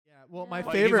Well, my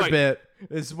Like, favorite bit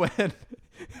is when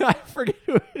I forget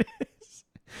who it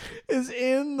is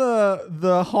in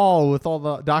the hall with all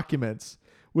the documents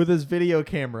with his video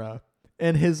camera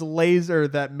and his laser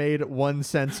that made one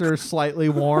sensor slightly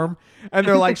warm, and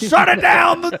they're like, "Shut it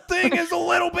down! The thing is a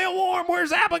little bit warm.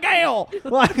 Where's Abigail?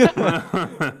 Like,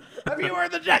 have you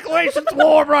heard the Declaration's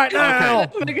warm right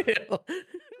now?"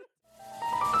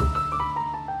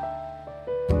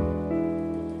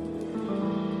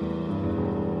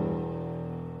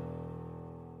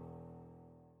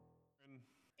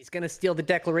 He's gonna steal the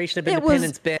Declaration of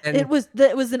Independence, Ben. It was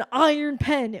an iron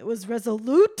pen. It was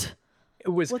resolute. It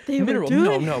was what they were mineral.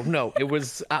 doing. No. It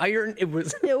was iron. It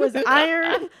was. It was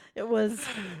iron. It was.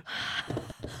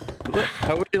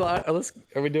 Are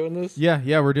we doing this?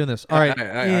 Yeah, we're doing this. All right. All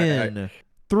right.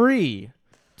 3,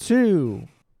 2,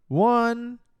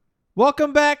 1.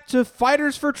 Welcome back to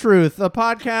Fighters for Truth, a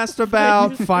podcast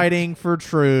about fighting for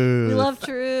truth. We love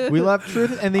truth. We love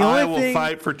truth, and the I only will thing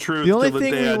fight for truth the only till the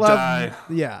thing day we I love, die.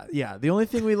 yeah. The only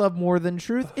thing we love more than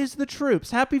truth is the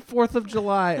troops. Happy 4th of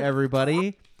July,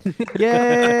 everybody!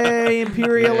 Yay,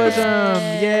 imperialism!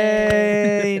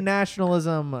 Yay,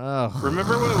 nationalism! Ugh.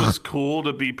 Remember when it was cool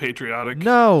to be patriotic?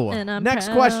 No. And I'm Next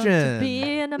proud question. to be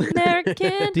an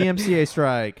American. DMCA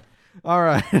strike. All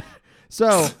right.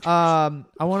 So, I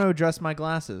want to address my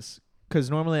glasses because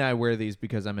normally I wear these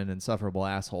because I'm an insufferable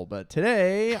asshole, but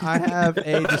today I have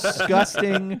a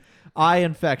disgusting eye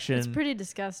infection. It's pretty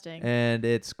disgusting. And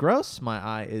it's gross. My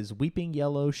eye is weeping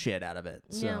yellow shit out of it.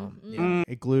 So, yeah,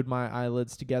 it glued my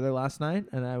eyelids together last night,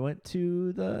 and I went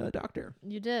to the doctor.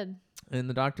 You did. And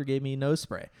the doctor gave me nose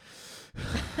spray.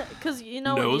 Because you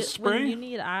know Nose when spray? you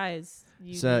need eyes.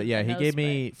 He nose gave spray.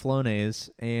 me Flonase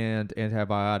and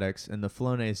antibiotics, and the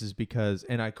Flonase is because,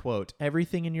 and I quote,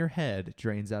 "everything in your head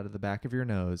drains out of the back of your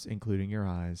nose, including your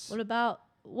eyes." What about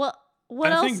what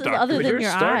I else think is Dr. other But than you're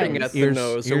your starting eyes? at the Ears-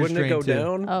 nose, so ears wouldn't it go drain too.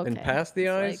 down and Okay. past the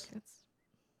eyes?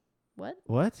 What?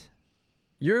 What?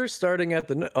 You're starting at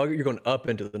the. Oh, you're going up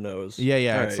into the nose. Yeah.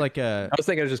 All It's right. like a. I was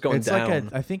thinking it was just going It's down.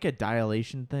 like I think a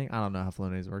dilation thing. I don't know how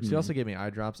Flonase works. He also gave me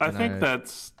eye drops. I and think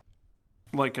that's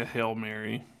like a Hail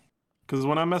Mary. Because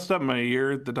when I messed up my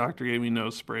ear, the doctor gave me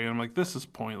nose spray. And I'm like, this is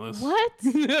pointless. What?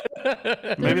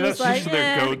 Maybe that's just like, just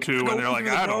their eh. go-to when they're like,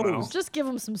 I don't know. Just give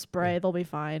them some spray. They'll be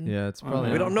fine. Yeah, it's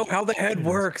probably. we don't know how the head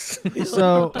works. So Just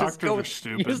Doctors go are with-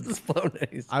 stupid. Use this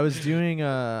Flonase. I was doing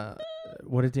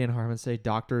what did Dan Harmon say?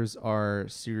 Doctors are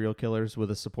serial killers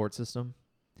with a support system.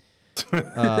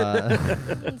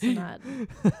 It's not.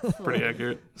 Pretty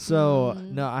accurate. So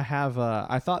no, I have.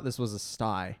 I thought this was a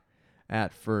sty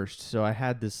at first. So I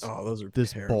had this. Oh, those are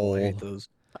this terrible. bowl. I hate those.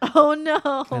 Oh no.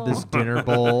 I had this dinner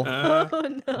bowl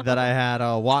Oh no. that I had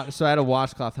so I had a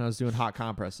washcloth and I was doing hot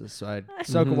compresses. So I'd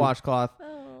soak a washcloth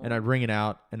and I'd wring it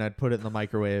out and I'd put it in the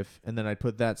microwave and then I'd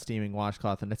put that steaming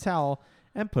washcloth in a towel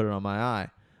and put it on my eye.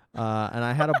 And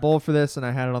I had a bowl for this and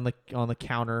I had it on the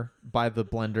counter by the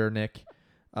blender, Nick,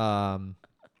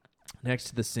 next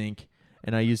to the sink,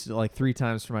 and I used it like 3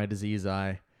 times for my disease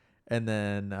eye. And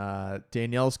then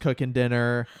Danielle's cooking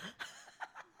dinner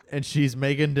and she's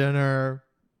making dinner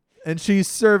and she's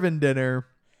serving dinner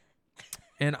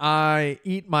and I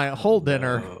eat my whole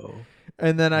dinner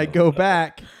and then I go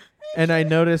back and I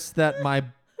notice that my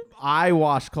eye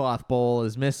washcloth bowl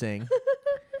is missing.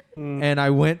 And I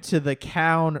went to the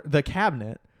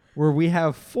cabinet where we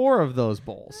have 4 of those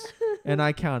bowls and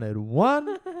I counted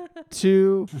 1,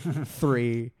 2,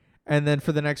 3. And then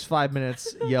for the next 5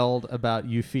 minutes, yelled about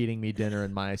you feeding me dinner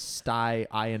in my sty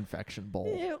eye infection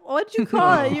bowl. What'd you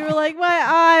call it? You were like, my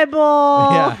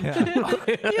eyeball. Yeah.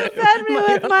 You fed me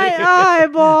with my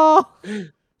eyeball.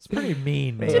 It's pretty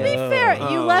mean, man. To be fair,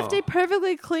 you left a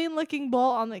perfectly clean looking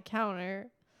bowl on the counter.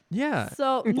 Yeah.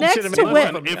 So should've next made to one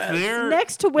where of them.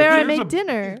 next to where I there's made a-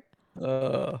 dinner.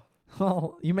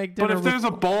 Well, you make dinner. But if there's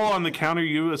a bowl on the counter,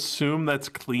 you assume that's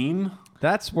clean.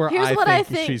 That's where Here's what I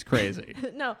think. she's crazy.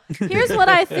 No. Here's what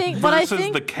I think.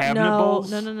 Versus the cabinet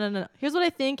bowls? No. Here's what I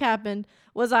think happened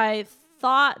was I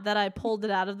thought that I pulled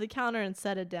it out of the counter and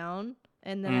set it down,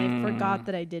 and then I forgot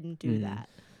that I didn't do that.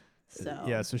 So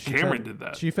Yeah, so Cameron did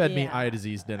that. She fed me Yeah. eye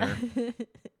disease dinner.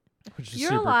 Which is You're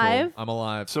super alive. Cool. I'm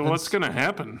alive. So what's going to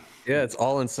happen? Yeah, it's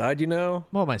all inside, you know.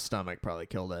 Well, my stomach probably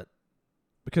killed it.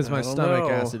 Because my I don't stomach know.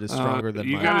 acid is stronger than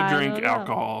you my... got I to drink don't know.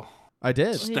 alcohol. I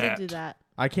did. he did do that.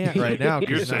 I can't right now You're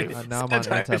because safe. now I'm on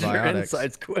Sanitize your antibiotics.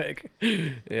 insides quick.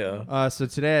 Yeah. So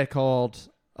today I called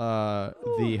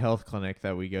the health clinic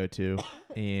that we go to,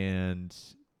 and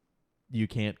you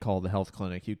can't call the health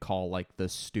clinic. You call like the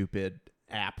stupid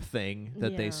app thing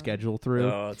that they Yeah. schedule through.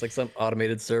 It's like some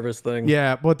automated service thing.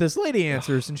 Yeah, but this lady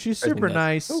answers, and she's Drives me super nuts.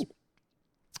 nice. Oh.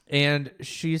 And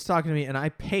she's talking to me, and I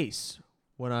pace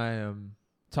when I am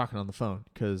talking on the phone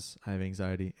because I have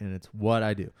anxiety, and it's what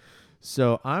I do.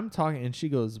 So I'm talking, and she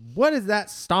goes, "What is that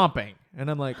stomping?" And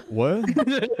I'm like, "What?"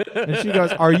 And she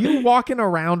goes, "Are you walking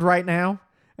around right now?"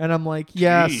 And I'm like,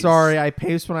 "Yeah, Jeez. sorry, I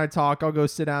pace when I talk. I'll go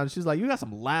sit down." And she's like, "You got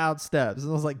some loud steps."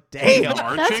 And I was like, "Damn." That's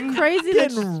Marching? crazy. That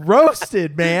Getting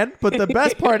roasted, man. But the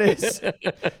best part is,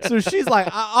 so she's like,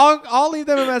 I'll leave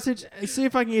them a message, see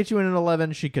if I can get you in at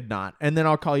 11. She could not, and then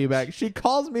I'll call you back. She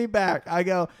calls me back. I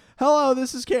go, "Hello,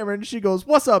 this is Cameron." She goes,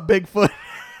 "What's up, Bigfoot?"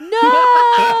 no.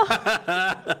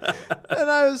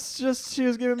 And she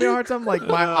was giving me a hard time, like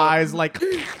my eyes like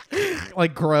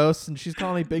gross, and she's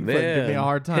calling me Bigfoot, and giving me a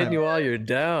hard Hitting time. you while you're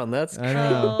down. That's I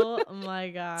know. Oh my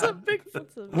god.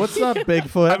 What's up,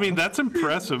 Bigfoot? I mean, that's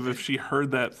impressive if she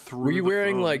heard that through. Were you the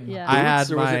wearing phone. like Yeah. boots, I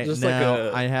had or was my it just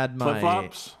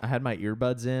flip-flops? I had my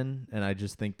earbuds in, and I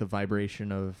just think the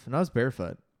vibration of, and I was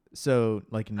barefoot, so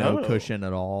like no Oh. cushion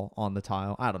at all on the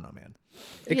tile. I don't know, man.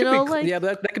 It You could know, be, like- yeah,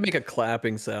 that could make a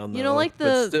clapping sound. Though, You know, like but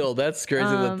the, still, that's crazy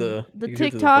that the you hear through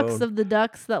the TikToks phone. of the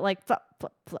ducks that like flop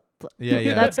flop flop flop.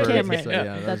 Yeah, That's birds, Cameron. so, yeah,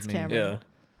 that That's was me. Cameron. Yeah.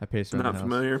 I paced around Not the house.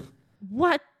 familiar.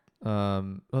 What? Well,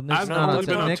 I've only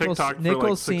been on Nick will, TikTok for Nick like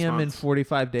will 6 see him in months.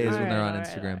 45 days when Alright, they're on alright,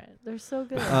 Instagram. alright. They're so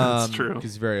good. That's true.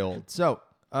 He's very old. So,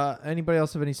 anybody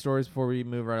else have any stories before we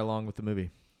move right along with the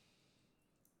movie?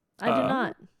 I do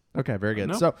not. Okay, very good.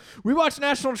 Nope. So we watched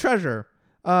National Treasure.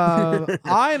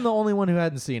 I am the only one who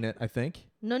hadn't seen it, I think.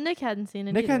 No, Nick hadn't seen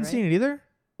it. Nick hadn't seen it either?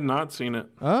 Not seen it.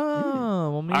 Oh,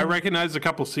 well, me. I recognized a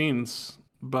couple scenes,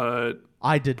 but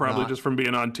I did probably not. just from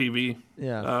being on TV.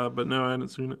 Yeah. But no, I hadn't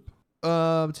seen it.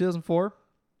 2004?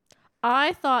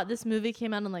 I thought this movie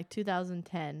came out in like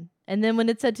 2010, and then when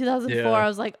it said 2004, Yeah. I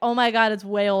was like, "Oh my god, it's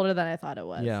way older than I thought it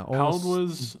was." Yeah. How old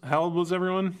almost- was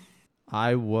everyone?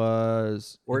 I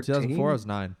was. In 2004, I was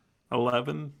 9.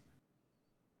 11.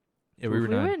 Yeah, we were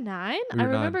We 9. were 9. We I were 9.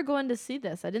 remember going to see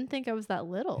this. I didn't think I was that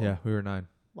little. Yeah, we were 9.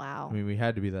 Wow. I mean, we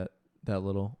had to be that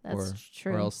little, That's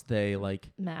true. or else they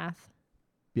like, Math.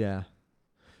 yeah.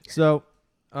 So,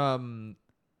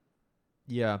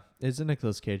 yeah, it's a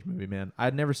Nicolas Cage movie, man.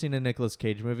 I'd never seen a Nicolas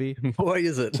Cage movie. Boy,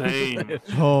 is it? Same.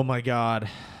 Oh my god,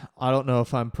 I don't know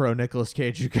if I'm pro Nicolas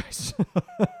Cage, you guys.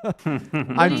 What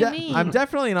do you mean? I'm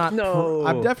definitely not. No.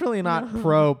 I'm definitely not No.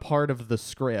 pro part of the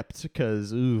script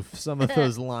because oof, some of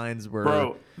those lines were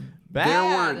Bro, bad.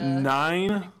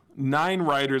 there were nine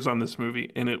writers on this movie,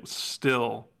 and it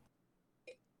still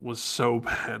was so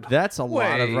bad. That's a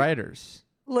lot of Wait. writers.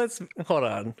 Let's hold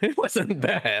on. It wasn't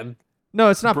bad. No,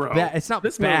 it's not Bro, bad. It's not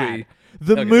this bad. movie-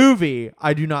 The Okay. movie,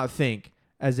 I do not think,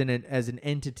 as an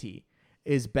entity,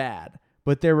 is bad.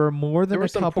 But there were more than There were a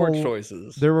some couple. poor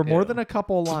choices. There were more Yeah. than a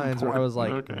couple lines where I poor- was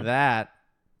like, okay. "That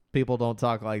people don't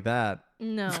talk like that."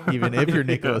 No. Even if you're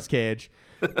Nicolas Cage.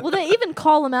 Well, they even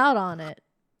call him out on it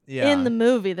Yeah. in the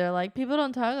movie. They're like, "People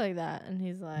don't talk like that," and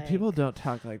he's like, People don't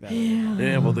talk like that. Yeah.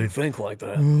 Yeah, well, they think like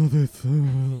that.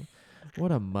 Oh,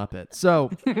 what a muppet. So,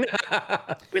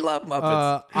 We love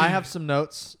Muppets. I have some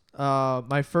notes.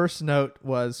 My first note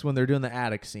was when they're doing the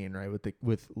attic scene, right,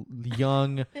 with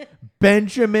young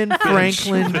Benjamin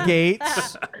Franklin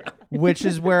Gates, which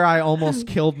is where I almost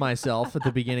killed myself at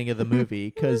the beginning of the movie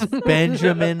because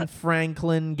Benjamin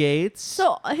Franklin Gates.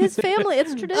 So his family,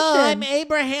 it's tradition.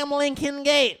 Abraham Lincoln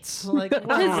Gates. Like I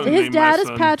his wanna his name dad my is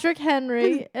son. Patrick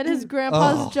Henry, and his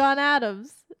grandpa's Oh. John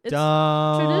Adams. It's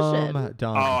dumb, tradition.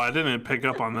 dumb, Oh, I didn't pick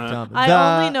up on that. dumb. I The-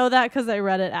 only know that because I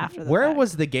read it after the Where fact.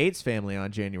 was the Gates family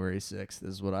on January 6th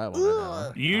is what I want to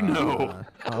know. You know.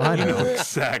 I You know. know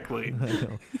exactly.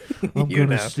 I'm You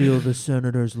gonna know. steal the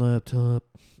senator's laptop.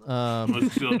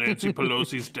 Let's steal Nancy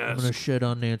Pelosi's I'm gonna desk. shit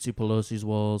on Nancy Pelosi's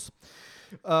walls.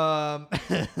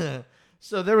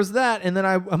 So there was that, and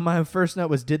then my first note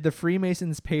was: did the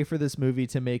Freemasons pay for this movie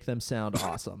to make them sound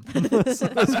awesome? That's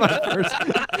my first.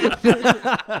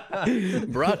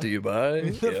 Brought to you by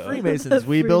The yeah. Freemasons.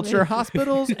 We built your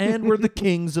hospitals, and we're the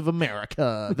kings of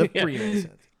America. The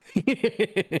Freemasons.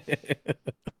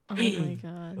 Oh my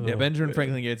god. Yeah, Benjamin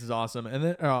Franklin Gates is awesome, and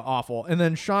then awful, and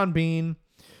then Sean Bean,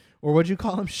 or what'd you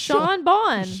call him? Sean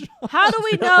Bond. How do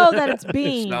we know that it's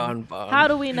Bean? Sean Bond. How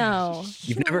do we know?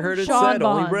 You've never heard it Sean said,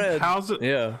 only Bond. read. How's it?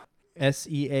 Yeah.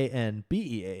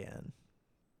 SEANBEAN.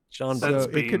 Sean So That's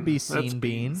Bond. it could be Bean. Scene That's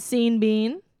Bean, Scene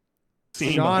Bean.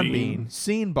 Scene Sean Bean. Bean,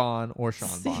 Scene Bond, or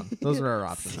Sean Bond. Those are our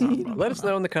options. Let us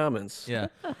know in the comments. Yeah.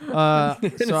 And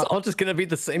it's So all just gonna be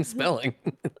the same spelling.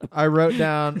 I wrote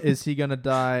down, is he gonna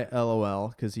die? LOL,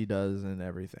 because he does in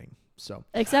everything. So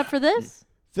Except for this.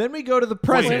 then we go to the Wait,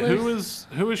 present.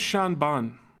 who is Sean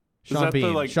Bond? Is Sean that Bean.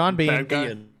 the like Sean Bean. bad guy?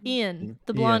 Ian. Ian,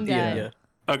 the blonde Ian, guy. Yeah.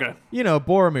 Okay. You know,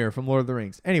 Boromir from Lord of the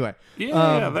Rings. Anyway,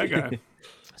 Yeah, Um, that guy.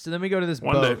 So then we go to this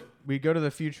One boat. day. We go to the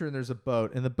future, and there's a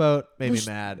boat, and the boat made me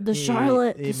mad. the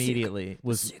Charlotte- the immediately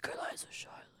was. Secret Lives of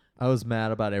Charlotte. I was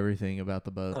mad about everything about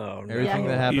the boat. Oh, no. Everything Yeah.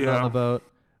 that happened on Yeah. the boat,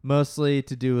 mostly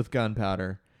to do with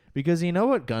gunpowder. Because you know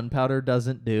what gunpowder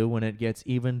doesn't do when it gets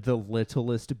even the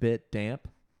littlest bit damp?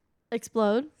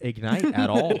 Explode. Ignite at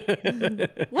all.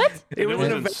 What? It was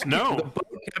in a in vacuum. snow. The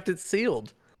boat kept it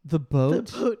sealed. The boat,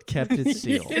 The boat kept it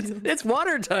sealed. It's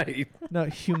watertight. No,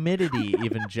 humidity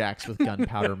even jacks with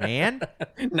gunpowder, man.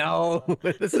 No,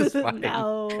 this is fine.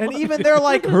 No. And even they're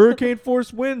like hurricane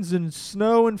force winds and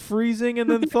snow and freezing and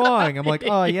then thawing. I'm like,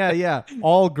 oh yeah.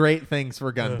 All great things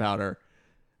for gunpowder.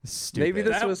 Stupid. Maybe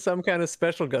this was some kind of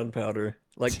special gunpowder,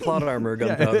 like plot armor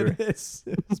Yeah, gunpowder. it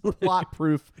was plot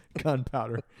proof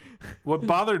gunpowder. What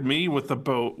bothered me with the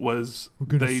boat was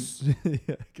Yeah,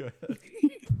 go ahead.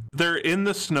 they're in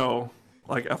the snow,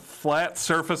 like a flat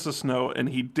surface of snow, and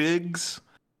he digs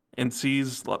and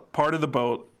sees like, part of the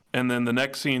boat, and then the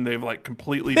next scene they've like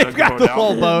completely dug the got boat the out.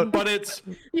 whole boat. But it's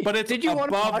Did you wanna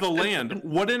above watch the this? land.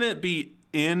 Wouldn't it be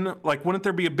in like wouldn't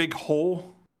there be a big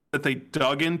hole that they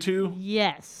dug into?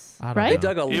 Yes. I don't Right? They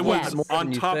dug a It lot was more on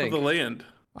than you top think. of the land.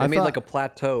 I made thought- like a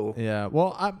plateau. Yeah,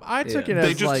 well, I took Yeah. it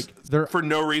They as just like they're for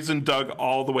no reason dug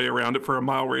all the way around it for a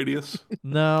mile radius.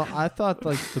 no. I thought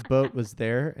like the boat was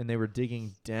there and they were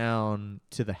digging down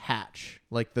to the hatch,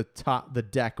 like the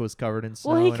deck was covered in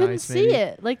snow Well, he and couldn't ice. see maybe.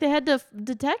 it. Like they had to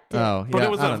detect it. Oh, But yeah.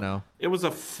 it was I don't know. It was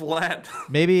a flat.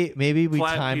 Maybe we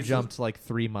flat time pieces. jumped like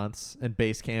 3 months and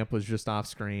base camp was just off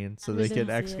screen so they could didn't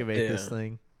see it. excavate this Yeah.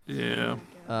 thing.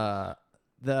 Yeah.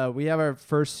 We have our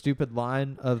first stupid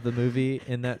line of the movie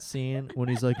in that scene when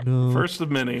he's like, "No, First of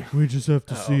many. we just have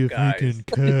to see if guys. he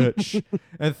can catch,"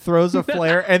 and throws a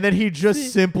flare, and then he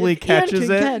just simply If Ian catches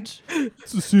can it catch.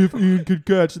 to see if Ian can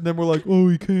catch, and then we're like, "Oh,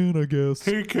 he can, I guess."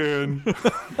 He can.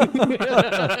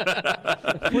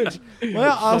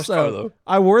 Well, Far, also, though.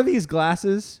 I wore these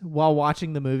glasses while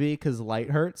watching the movie because light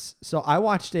hurts, so I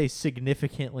watched a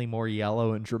significantly more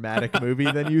yellow and dramatic movie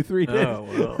than you three did. Oh,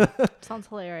 well. Sounds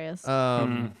hilarious.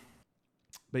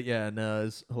 But yeah, no,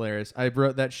 it's hilarious. I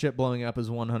wrote that shit blowing up as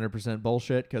 100%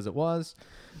 bullshit because it was.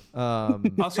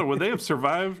 Also, would they have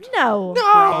survived? no.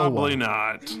 Probably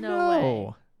not. No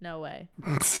way. No way.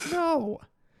 No.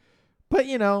 But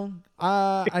you know,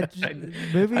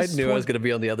 movies. I knew I was going to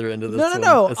be on the other end of this. No, one.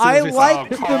 no. As soon I as we saw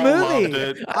liked Oh, the Carl loved movie.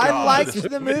 it. I God. liked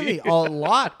the movie a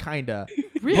lot, kinda.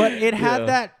 But it had Yeah.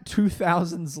 that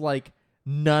 2000s like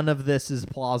none of this is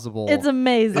plausible. It's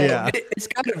amazing. Yeah. It's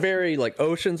got a very like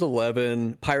Ocean's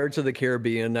 11, Pirates of the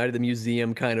Caribbean, Night of the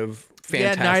Museum kind of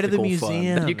Yeah, fantastical Night of the fun.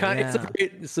 Museum, You kind yeah.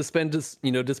 it's suspend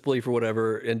disbelief or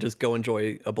whatever, and just go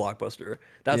enjoy a blockbuster.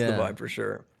 That's the Yeah. vibe for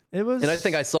sure. It was. And I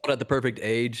think I saw it at the perfect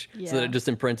age, so that Yeah. it just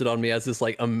imprinted on me as this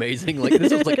like amazing. Like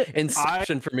this was like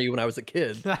Inception for me when I was a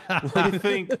kid. I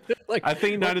think Like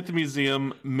Night at the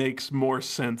Museum makes more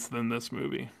sense than this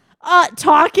movie.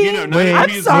 Talking. You know, Night Wait, at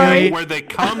I'm the sorry. Museum where they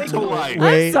come to life.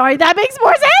 Wait. I'm sorry. That makes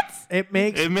more sense. it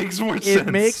makes It makes more it sense.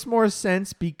 makes more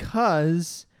sense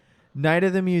because Night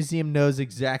of the Museum knows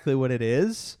exactly what it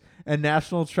is. And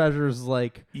National Treasure is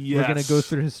like, we're going to go Yes.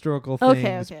 through historical Okay,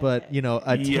 things, okay, but, okay. you know,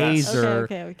 a Yes. taser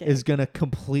Okay. is going to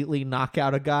completely knock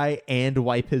out a guy and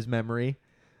wipe his memory.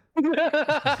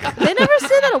 They never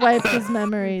say that wipe his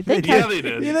memory. They Yeah, kept, they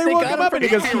did. Yeah, they woke got him him up pretty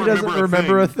because good. he doesn't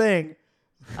remember a thing.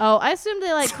 Oh, I assumed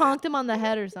they like conked him on the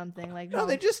head or something. Like No,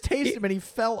 they just tased him and he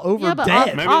fell over Yeah, but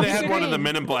dead. Maybe off they had one of the screen.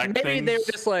 Men in Black Maybe things. they were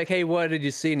just like, "Hey, what did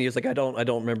you see?" And he was like, "I don't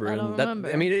remember." I And don't that,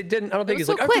 remember. I mean, it didn't. I don't think was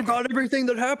he's so like, quick. "I forgot everything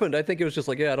that happened." I think it was just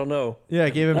like, "Yeah, I don't know." Yeah, I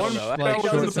gave him I don't know. I, like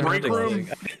was that in was the break interesting. room.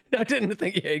 I didn't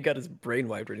think he got his brain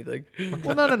wiped or anything.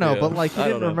 Well, no, Yeah, but like he I don't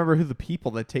didn't know. remember who the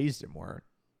people that tased him were.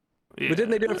 Yeah. But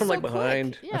didn't they do it was from so like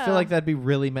behind? quick. Yeah. I feel like that'd be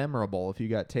really memorable if you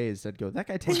got tased. I'd go, that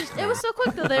guy tased me. It was so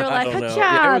quick that they were I like, don't know.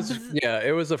 "Ka-chow!"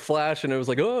 It was a flash, and it was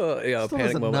like, oh, yeah, a Still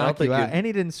panic doesn't moment. I don't knock you think out. you- And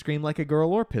he didn't scream like a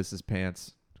girl or piss his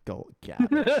pants. Go, God.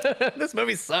 This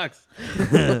movie sucks. That's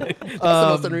the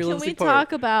most Can unrealistic we part.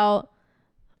 talk about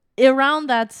around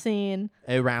that scene?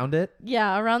 Around it.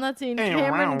 Yeah, around that scene, Hey,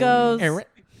 Cameron around. goes,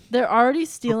 "They're already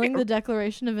stealing the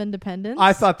Declaration of Independence."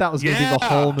 I thought that was going to be the Yeah.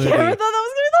 whole movie. Cameron thought that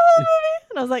was gonna be the whole movie,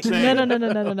 and I was like,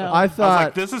 Same. no. I I was thought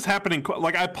like, this is happening.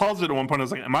 Like, I paused it at one point. I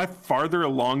was like, am I farther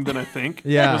along than I think?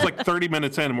 Yeah. It was like 30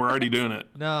 minutes in, and we're already doing it.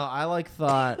 no, I like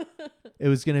thought it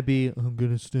was going to be I'm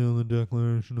going to steal the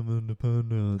Declaration of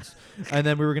Independence. And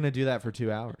then we were going to do that for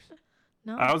 2 hours.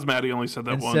 No. I was mad he only said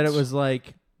that once. Instead it was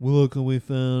like, well, look, we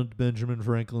found Benjamin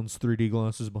Franklin's 3D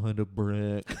glasses behind a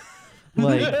brick.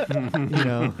 Like, you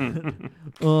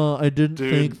know, I didn't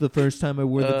Dude. think the first time I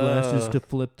wore the glasses to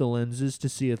flip the lenses to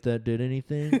see if that did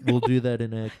anything. We'll do that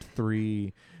in Act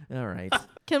 3. All right.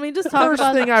 Can we just talk First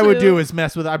about thing I would too, do is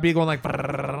mess with. I'd be going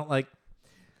like.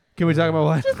 Can we talk about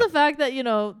what? just the fact that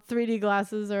 3D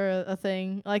glasses are a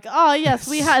thing. Like, oh yes,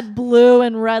 we had blue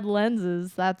and red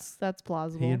lenses. That's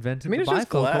plausible. He invented I mean, the it's just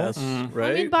bifocal. glass,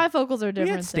 right? I mean, bifocals are We different.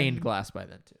 had stained than- glass by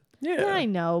then too. yeah. Yeah, I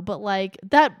know, but like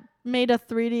that made a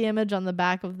 3D image on the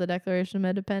back of the Declaration of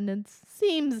Independence.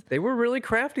 Seems They were really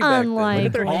crafty back then. Look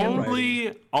at their Unlikely.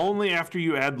 handwriting. Only after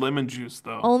you add lemon juice,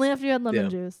 though. only after you had lemon Yeah.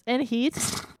 juice and heat.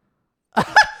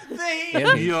 And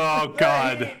Oh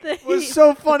God. It was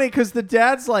so funny because the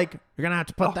dad's like, "You're gonna have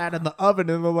to put that in the oven,"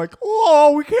 and they're like,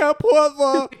 "Oh, we can't put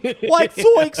the white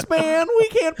zoiks, man. We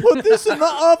can't put this in the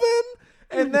oven."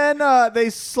 And then they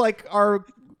are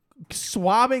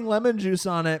swabbing lemon juice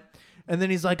on it, and then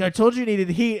he's like, "I told you needed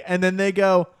heat," and then they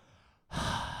go,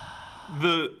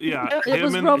 It him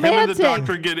was and the romantic.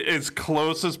 doctor get as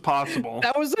close as possible.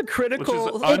 that was a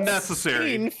critical unnecessary.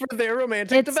 scene for their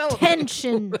romantic It's development.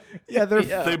 tension. "Yeah, they're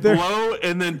They they're blow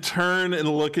and then turn and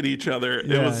look at each other. It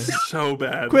Yeah. was so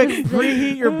bad. quick,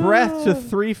 preheat your breath to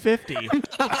 350."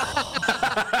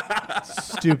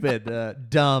 Stupid,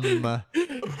 dumb.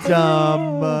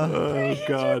 Oh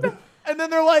God. And then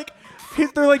they're like,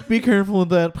 "Be careful with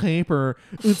that paper.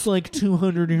 It's like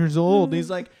 200 years old." And he's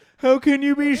like, "How can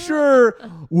you be sure?"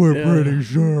 "We're pretty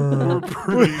sure."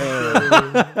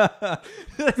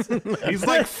 He's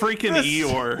like freaking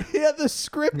Eeyore. Yeah, the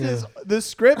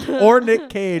script or Nick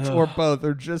Cage or both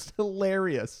are just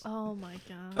hilarious. Oh my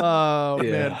god. Oh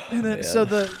Yeah, man! And then, yeah.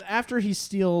 so after he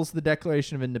steals the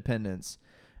Declaration of Independence,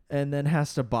 and then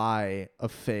has to buy a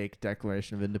fake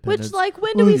Declaration of Independence. Which, like,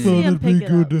 when do we see him pick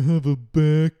it up? to have a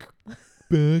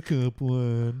backup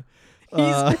one.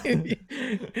 Oh man.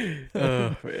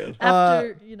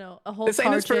 After a whole This ain't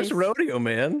car his first chase. rodeo,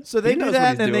 man. So they He do knows what that,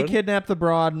 he's and they doing. kidnap the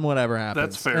broad, and whatever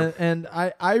happens. That's fair. And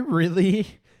I really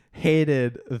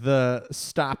hated the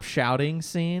stop shouting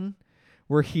scene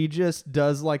where he just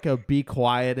does like a "be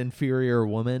quiet, inferior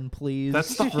woman, please."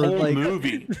 That's the for, whole like,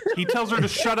 movie. He tells her to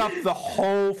shut up the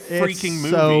whole It's freaking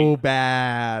movie. so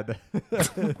bad.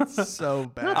 It's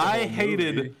so bad. I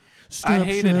hated Stop how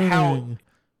shouting.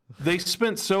 they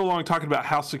spent so long talking about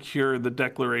how secure the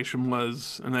Declaration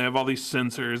was, and they have all these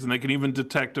sensors, and they can even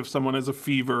detect if someone has a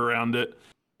fever around it.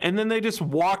 And then they just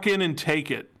walk in and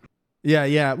take it. Yeah,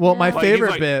 yeah. Well, my Yeah. Like, he's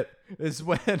favorite like- bit is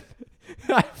when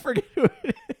I forget who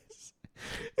it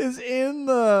is in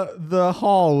the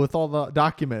hall with all the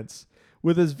documents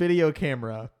with his video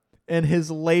camera and his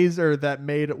laser that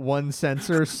made one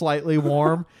sensor slightly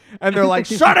warm, and they're like,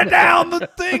 "Shut it down! The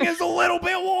thing is a little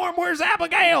bit warm. Where's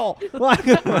Abigail? Like,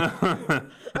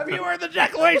 have you heard the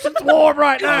Declaration's warm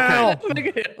right now?"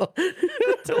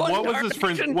 What was his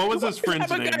friend? What was his friend's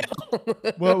name?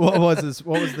 What was this?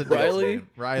 What was the dude's Riley? name?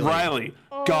 Riley. Riley.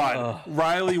 God,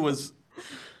 Riley was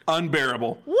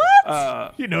unbearable. What?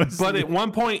 But at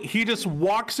one point, he just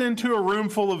walks into a room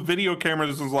full of video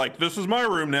cameras and is like, "This is my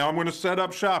room now. I'm going to set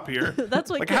up shop here." That's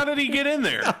what. Like, how did he get in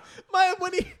there?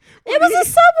 It was a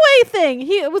subway thing.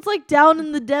 It was like down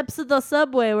in the depths of the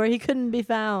subway where he couldn't be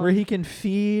found. where he can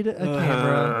feed a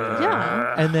camera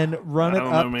Yeah. and then run I it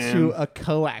don't up know, man. to a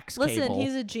coax Listen, cable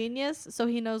he's a genius, so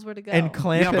he knows where to go. and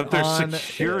clamp Yeah, but it there's on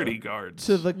security guards.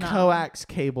 to the No. coax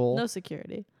cable No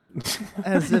security.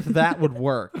 as if that would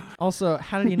work. Also,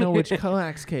 how did he know which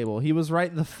coax cable? He was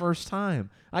right the first time.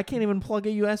 I can't even plug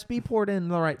a USB port in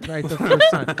right the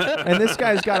first time. And this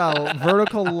guy's got a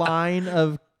vertical line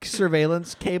of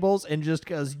surveillance cables and just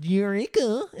goes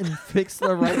 "Eureka" and picks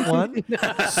the right one.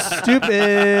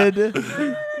 Stupid.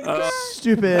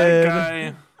 Stupid. That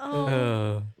guy,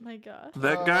 Oh my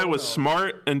god. was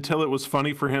smart until it was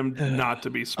funny for him not to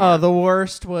be smart. Oh, the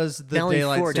worst was the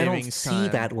daylight savings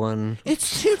time. one.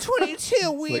 It's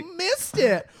 2:22. We missed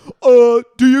it. Do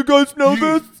you guys know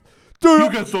this?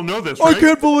 You guys don't know this, right? I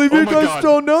can't believe Oh you my guys God.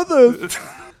 don't know this.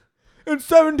 In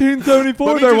 1774,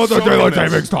 Let me there just was a soak in daylight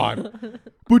this. savings time.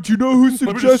 But you know who me just soak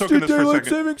in suggested this for a daylight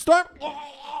second. savings time?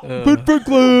 Ben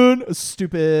Franklin.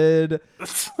 Stupid.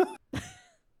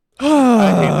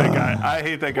 I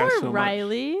hate that guy Poor so much.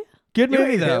 Riley. Good You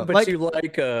movie hate though. him, but Like, you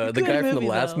like the Good guy from the movie,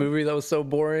 last though. movie that was so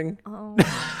boring. Oh.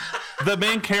 The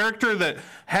main character that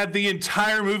had the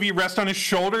entire movie rest on his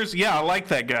shoulders. Yeah, I like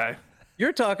that guy.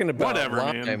 You're talking about Whatever,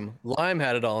 Lime. man. Lime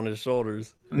had it all on his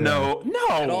shoulders. No,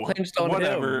 all hinged on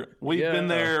whatever. him. We've Yeah. been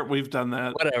there. We've done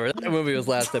that. Whatever. That movie was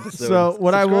last episode. so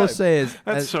what I will Subscribe. say is,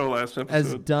 That's as, so last as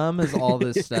episode. dumb as all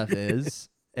this stuff is,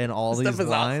 and all Stuff these is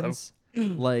awesome. lines,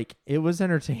 like it was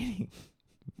entertaining.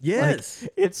 Yes.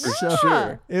 It's For so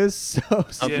sure. it was so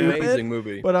stupid. Amazing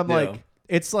movie. But I'm Yeah. like,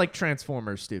 it's like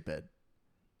Transformers stupid.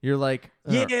 You're like,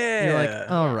 Yeah. You're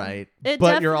like, all right, It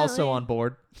but you're also definitely- on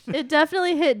board. It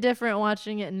definitely hit different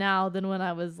watching it now than when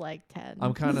I was like 10.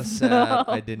 I'm kind of So, sad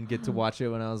I didn't get to watch it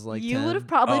when I was like you 10. would have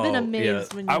probably been Oh,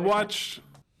 amazed yeah. when you I were 10. watched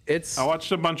It's I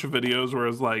watched a bunch of videos where it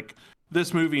was like,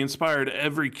 this movie inspired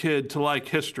every kid to like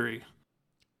history.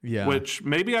 Yeah. Which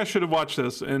maybe I should have watched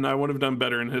this and I would have done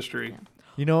better in history.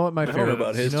 You know what my I don't know favorite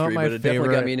about you history, know what my but it definitely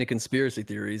got favorite me into conspiracy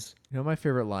theories. you know what my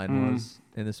favorite line was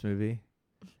in this movie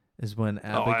is when Oh, I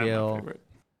have my Abigail favorite.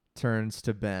 turns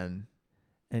to Ben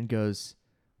and goes,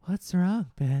 "What's wrong,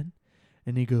 Ben?"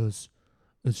 And he goes,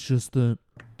 "It's just that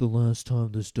the last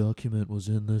time this document was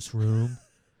in this room,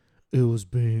 it was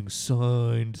being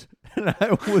signed." And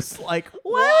I was like,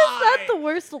 Why was that the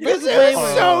worst? Because Wait, it wait, was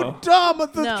wait. so dumb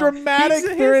with the No. dramatic.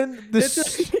 They're in the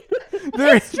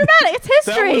It's dramatic. It's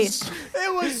That history. was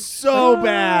it was so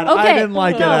bad. I Okay, didn't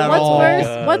like it no, at what's all. worse?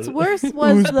 God. What's worse It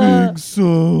was was the. being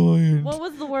signed. What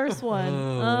was the worst one?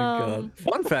 Oh my god!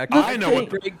 Fun fact: I know what-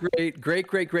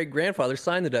 great grandfather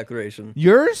signed the Declaration.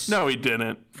 Yours? no, he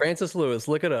didn't. Francis Lewis,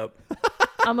 look it up.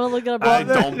 I'm gonna look it up. I right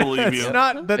now. don't believe It's you.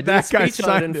 not I that did that a guy speech on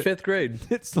it signed in it. 5th grade.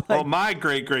 It's like Well, my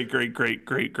great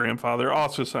grandfather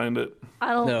also signed it.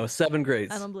 I don't. No, 7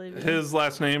 grades. I don't believe it. His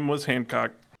last name was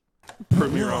Hancock.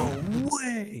 Prove me wrong.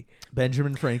 way.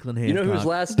 Benjamin Franklin You Hancock. know whose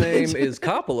last name is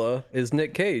Coppola? Is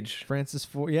Nick Cage. Francis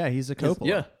Ford. Yeah, he's a Coppola.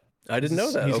 Yeah, I didn't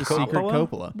know that. He's Oh, a secret Coppola?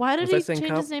 Coppola. Why did Was I he saying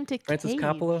change his name to Francis Cage?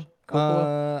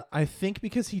 Coppola. I think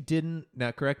because he didn't.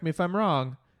 Now, correct me if I'm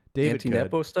wrong. David could.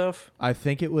 Anti-Nepo stuff. I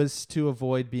think it was to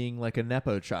avoid being like a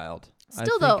nepo child. I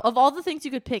Still think- though, of all the things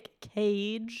you could pick,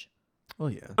 Cage. Oh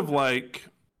yeah. Of like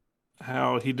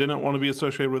how he didn't want to be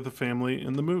associated with the family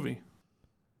in the movie.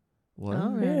 What? Oh,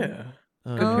 right. Yeah.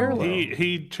 Oh, Good parallel.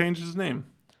 He changed his name.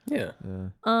 Yeah.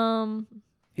 yeah.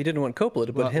 He didn't want Coppola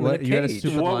to put What- him what- in a you had a cage.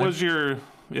 stupid- What line. was your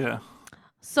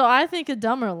So I think a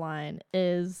dumber line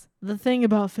is the thing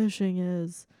about fishing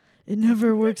is it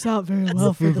never works out very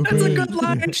well for the That's a bait. good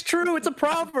line. It's true. It's a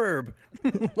proverb. I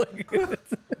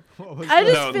just No,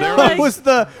 feel there like What was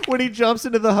the when he jumps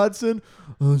into the Hudson?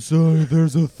 I'm sorry,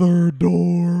 there's a third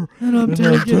door, and I'm and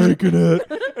taking I'm it. taking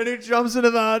it. And he jumps into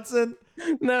the Hudson,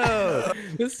 No.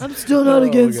 I'm still not Oh,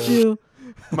 against God. you.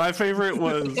 my favorite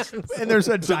was and there's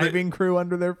a diving crew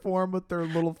under their form with their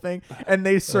little thing, and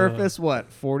they surface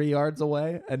 40 yards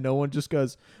away, and no one just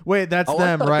goes, "Wait, that's Oh, I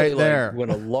them thought right they, there." Like,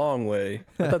 went a long way.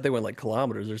 I thought they went like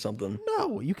kilometers or something.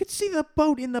 No, you could see the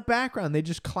boat in the background. They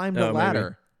just climbed Oh, a maybe.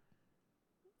 ladder.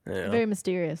 Yeah. Very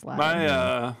mysterious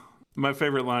line. my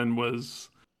favorite line was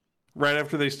right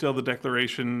after they steal the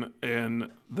Declaration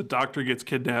and the doctor gets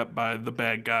kidnapped by the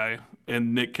bad guy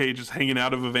and Nick Cage is hanging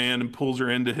out of a van and pulls her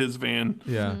into his van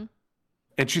Yeah. Mm-hmm.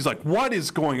 and she's like, "What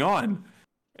is going on?"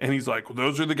 And he's like, well,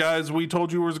 "Those are the guys we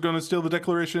told you was going to steal the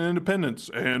Declaration of Independence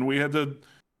and we had to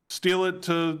steal it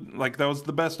to like that was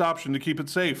the best option to keep it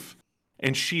safe."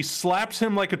 And she slaps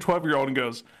him like a 12-year-old and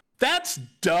goes, "That's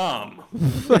dumb."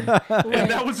 And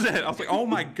that was it. I was like, "Oh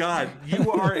my god,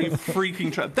 you are a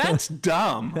freaking child. That's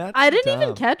dumb." That's I didn't even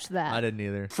dumb. catch that. I didn't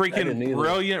either. Freaking didn't either.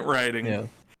 brilliant writing. Yeah.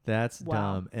 That's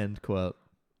Wow. dumb. End quote.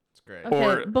 It's great. Okay,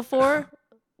 Or- before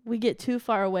we get too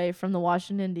far away from the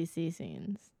Washington D.C.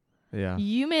 scenes, Yeah.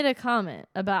 you made a comment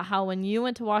about how when you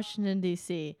went to Washington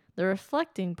D.C., the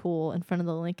reflecting pool in front of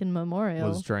the Lincoln Memorial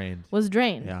Was drained. was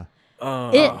drained. Yeah.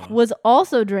 It was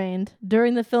also drained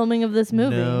during the filming of this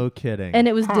movie, No kidding. and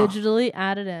it was digitally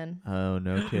added in. oh,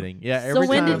 no kidding. Yeah. So Every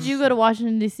when time, did you go to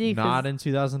Washington D.C.? 'Cause Not in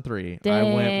 2003. I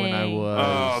went when I Dang. was.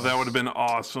 Oh, that would have been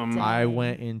awesome. I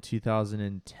went in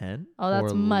 2010. Oh,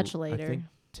 that's or much I later. think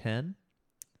 10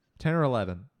 or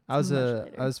 11. I was much later.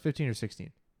 I was 15 or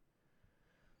 16.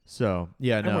 So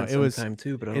yeah, I no, went it was. sometime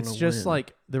too, but I don't It's know just when.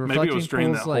 like the Maybe reflecting it was during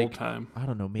pool's that like whole time. I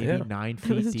don't know, maybe Yeah. 9 It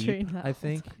was feet drained deep. that I whole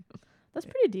think, time. That's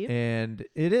pretty deep. and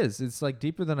it is. It's like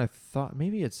deeper than I thought.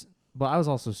 Maybe it's. But I was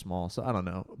also small, so I don't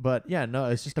know. But yeah, no,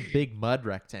 it's just a big mud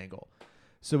rectangle.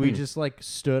 So we just like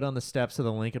stood on the steps of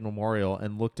the Lincoln Memorial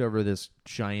and looked over this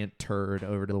giant turd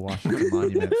over to the Washington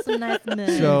Monument. It's a nice mud.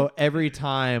 So every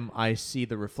time I see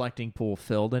the reflecting pool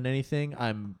filled in anything,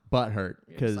 I'm butthurt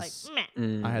You're just because like,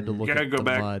 meh. I had to look Gotta at go the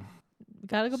back. mud.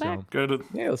 Gotta go So, back. Go to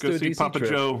Yeah, let's go do a see DC Papa trip.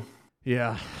 Joe.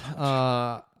 Yeah.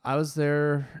 I was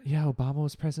there. Yeah, Obama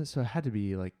was president, so it had to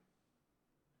be like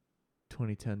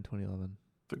 2010, 2011.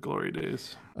 The glory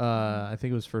days. I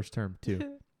think it was first term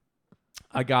too.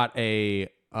 I got a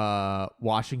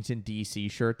Washington D.C.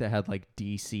 shirt that had like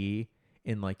D.C.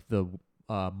 in like the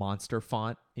monster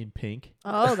font in pink.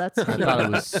 Oh, that's I cute. thought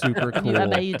it was super cool. I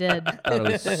bet you did. I thought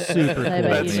it was super cool. I bet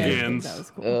That you did. I think skins. That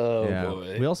was cool. Oh yeah.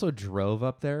 boy. We also drove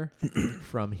up there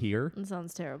from here. That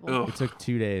sounds terrible. Ugh. It took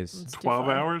 2 days. It's too 12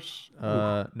 far. hours.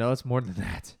 No, it's more than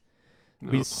that.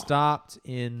 We Ugh. stopped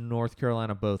in North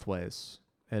Carolina both ways,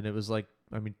 and it was like,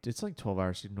 I mean, it's like 12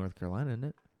 hours to North Carolina, isn't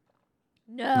it?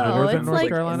 No, than it's North like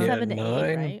Carolina? 7 to 8,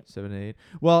 9. right? 7 to 8.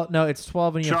 Well, no, it's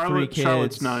 12 and you have 3 kids.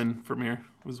 Charlotte's 9 from here,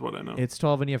 is what I know. It's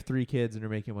 12 and you have 3 kids, and you're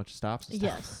making a bunch of stops and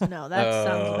stuff. Yes. No, that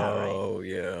sounds about right. Oh,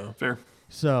 yeah. Fair.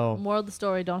 So Moral of the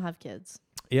story: don't have kids.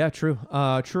 yeah, true.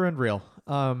 True and real.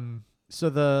 So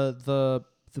the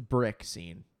brick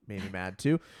scene made me mad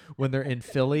too. When they're in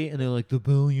Philly and they're like, the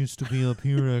bell used to be up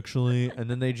here actually, and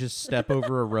then they just step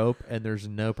over a rope and there's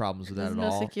no problems with that There's at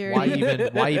no all. security.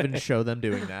 Why even show them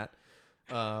doing that?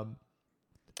 And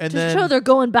Just then show they're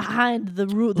going behind the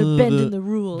rule. They're bending the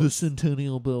rules. the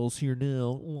Centennial Bell's here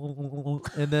now.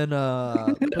 And then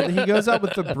but he goes out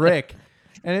with the brick.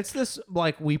 And it's this,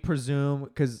 like, we presume,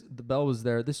 because the bell was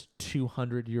there, this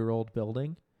 200-year-old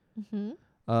building. Mm-hmm.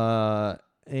 A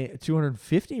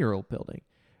 250-year-old building.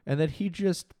 And that he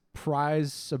just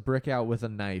pries a brick out with a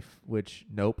knife, which,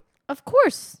 nope. Of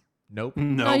course. Nope.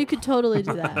 No, you could totally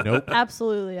do that. Nope.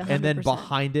 Absolutely. 100%. And then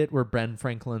behind it were Ben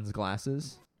Franklin's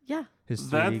glasses. Yeah. His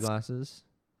 3D That's- glasses.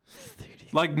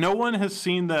 Like, no one has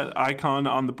seen that icon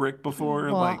on the brick before.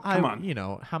 Well, like, come on. You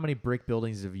know, how many brick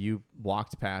buildings have you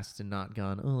walked past and not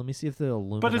gone, oh, let me see if the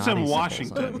Illuminati But it's in symbols on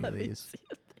Washington. any of Let me these. see.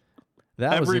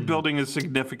 That was Every in- building is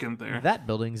significant there. That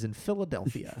building's in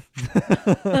Philadelphia.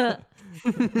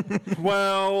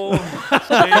 Well,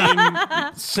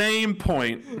 same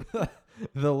point.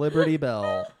 The Liberty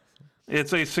Bell.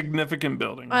 It's a significant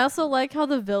building. I also like how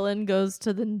the villain goes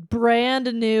to the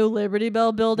brand new Liberty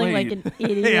Bell building like Wait. an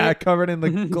idiot. Yeah, covered in the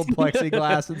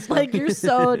plexiglass and stuff. Like, you're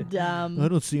so dumb. I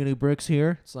don't see any bricks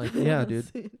here. It's like, yeah,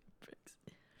 dude.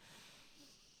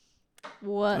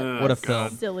 What What a film.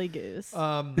 silly goose.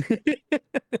 I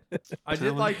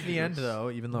did like the end though,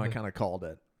 even though I kind of called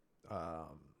it.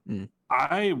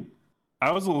 I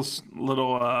was a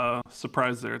little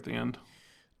surprised there at the end.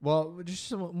 Well,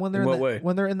 just when they're In what in the, way?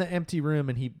 when they're in the empty room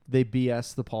and they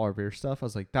BS the Paul Revere stuff, I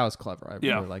was like, that was clever. I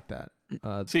Yeah. really like that.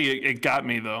 See, it got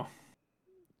me though.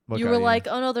 What You got were like,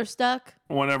 oh no, they're stuck.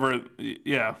 Whenever,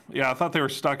 yeah, I thought they were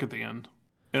stuck at the end,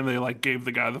 and they like gave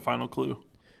the guy the final clue.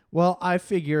 well, I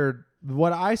figured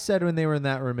what I said when they were in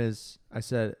that room is, I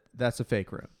said that's a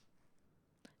fake room.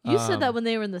 You said that when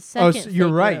they were in the second. Oh, so you're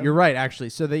fake right. room. You're right. Actually,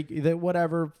 so they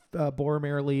whatever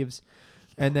Boromir leaves,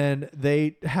 and then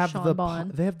they have Sean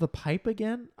Bond. they have the pipe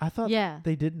again. I thought Yeah.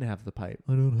 they didn't have the pipe.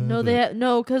 I don't have No, it.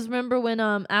 no, because remember when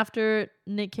after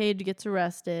Nick Cage gets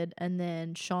arrested and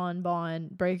then Sean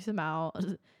Bond breaks him out,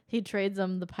 he trades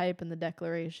him the pipe and the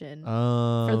Declaration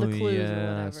Oh, the clues or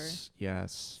whatever.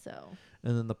 Yes. So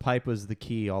And then the pipe was the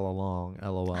key all along.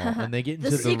 LOL. And they get into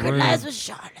the the secret room. lies with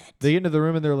Charlotte. They get into the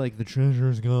room and they're like, the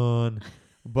treasure's gone.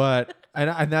 But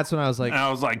and that's when I was like, And I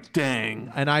was like,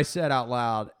 dang. and I said out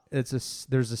loud, there's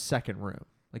a second room.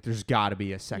 Like there's got to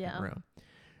be a second Yeah. room.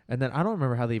 And then I don't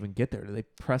remember how they even get there. Do they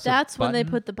press? That's a when they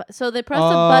button? put so they press a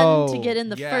button to Oh, get in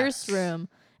the first yes. room,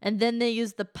 and then they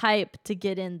use the pipe to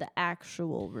get in the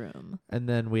actual room. And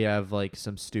then we have like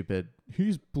some stupid.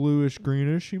 He's bluish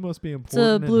greenish. He must be It's important.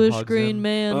 a and bluish hugs green him.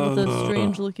 man with a Ugh.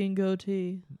 strange-looking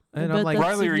goatee. And I I'm bet like, that's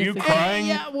Riley, are you significant. crying?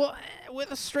 Yeah, well,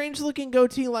 with a strange looking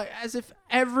goatee, like as if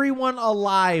everyone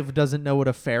alive doesn't know what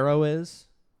a pharaoh is.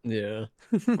 Yeah.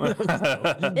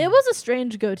 It was a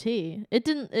strange goatee. It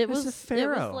didn't. It It's was. a It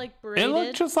pharaoh. was like It braided.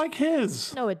 looked just like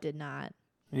his. No, it did not.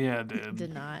 Yeah, it It did.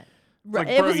 did not. like,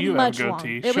 it bro, was you have a much goatee. longer.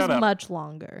 It Shut was up. much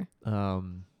longer.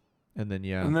 And then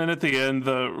yeah, And then at the end,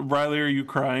 Riley, are you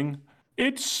crying?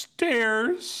 It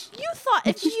stares. You thought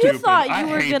if you Stupid. thought I you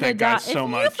were hate gonna that guy die, so if you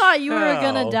much. thought you were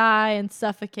gonna How? die and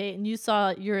suffocate, and you saw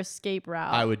your escape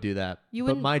route, I would do that. You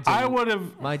but wouldn't- I would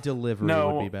have. my delivery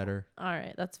No. would be better. All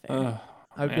right, that's fair.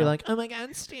 I'd be Yeah. like, oh my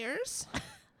god, stairs.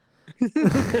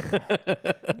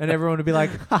 And everyone would be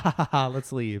like, ha ha ha, ha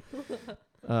let's leave.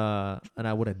 And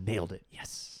I would have nailed it.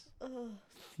 Yes.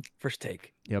 First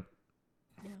take. Yep.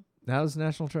 Yeah. That was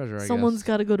National Treasure, I Someone's guess.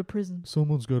 got to go to prison.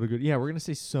 Someone's got to go. Yeah, we're going to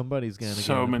say somebody's going to go.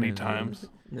 So to many prison. times.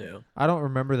 Yeah. I don't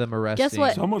remember them arresting.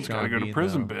 what? Someone's got to Sean go to Bean,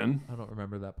 prison, though. Ben. I don't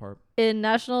remember that part. In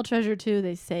National Treasure 2,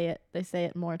 they say it. They say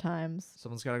it more times.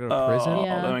 Someone's got to go to prison. Oh,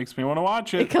 Yeah. that makes me want to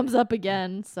watch It it. comes up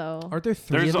again. So Aren't there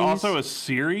three There's of these? also a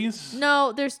series.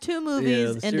 no, there's 2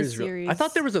 movies the and a series. series. I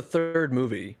thought there was a third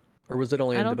movie, or was it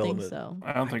only I in don't think development? so.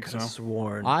 I don't think Could've so.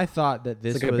 Sworn. I thought that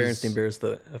this it's like a was... Berenstein Bears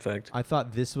the effect. I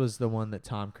thought this was the one that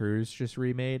Tom Cruise just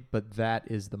remade, but that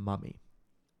is The Mummy.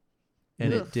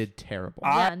 And Ugh. it did terrible.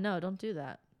 Yeah, no, don't do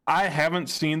that. I haven't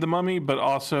seen The Mummy, but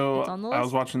also It's on the I was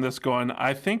list. watching this going,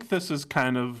 I think this is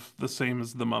kind of the same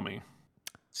as The Mummy.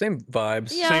 Same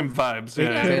vibes. Yeah. Same vibes. Yeah.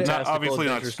 Yeah, Not, Fantastical obviously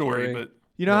not adventure story, story. but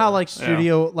You know how like Yeah.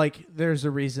 studio like there's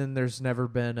a reason there's never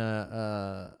been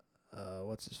a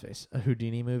what's his face? A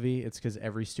Houdini movie. It's because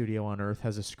every studio on Earth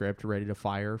has a script ready to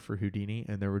fire for Houdini,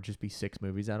 and there would just be 6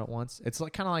 movies out at once. It's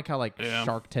like kind of like how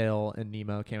Shark Tale and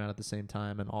Nemo came out at the same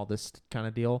time, and all this kind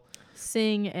of deal.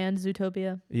 Sing and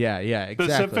Zootopia. Yeah, exactly.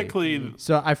 Specifically,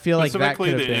 so I feel like that could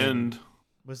have the been end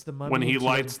was the Mummy when he in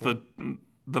lights 2004?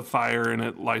 the fire and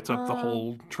it lights up the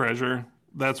whole treasure.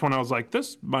 That's when I was like,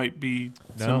 this might be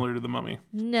similar to the Mummy.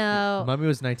 No. Mummy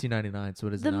was 1999, so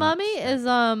it is The not. Mummy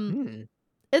is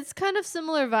it's kind of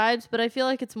similar vibes, but I feel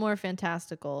like it's more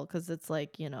fantastical because it's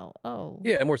like, Yeah,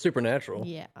 more supernatural.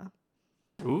 Yeah.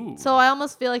 Ooh. So I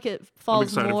almost feel like it I'm falls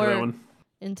excited for that more one.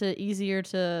 into easier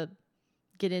to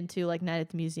get into like Night at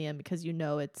the Museum because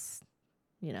it's,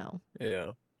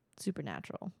 Yeah.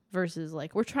 supernatural versus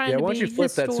like we're trying Yeah, to once be you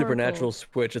flip that historical. supernatural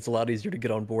switch, it's a lot easier to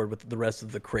get on board with the rest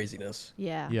of the craziness.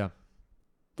 Yeah. Yeah.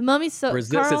 The Mummy's so Whereas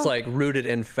this, Carl, it's like rooted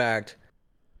in fact.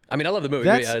 I mean, I love the movie.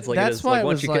 That's- Yeah, it's like that's it is why like it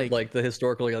once was you like- get like the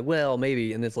historical, you're like, well,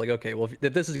 maybe, and it's like, okay, well,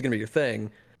 if this is gonna be your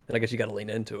thing, then I guess you got to lean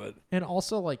into it. And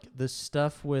also like the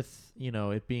stuff with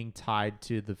it being tied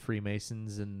to the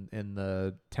Freemasons and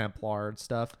the Templar and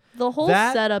stuff. the whole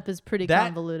that- setup is pretty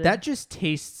convoluted. That just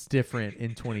tastes different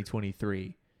in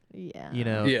 2023. yeah.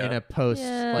 Yeah. In a post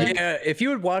Yeah. like Yeah, if you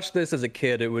would watch this as a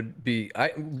kid, it would be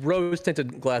rose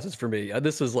tinted glasses for me.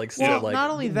 This was like still Well, like not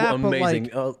only that, but, amazing.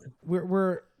 like,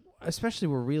 we're especially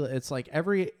we're real. It's like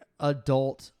every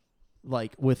adult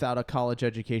like without a college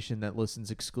education that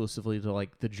listens exclusively to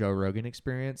like the Joe Rogan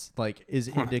Experience like is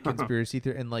into conspiracy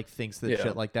theory and like thinks that Yeah.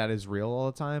 shit like that is real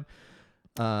all the time.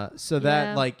 So that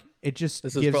Yeah. like it just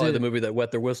This is gives probably it, the movie that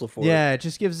wet their whistle for it. yeah, it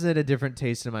just gives it a different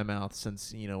taste in my mouth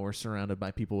since we're surrounded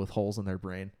by people with holes in their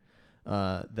brain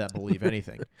that believe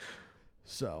anything.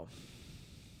 So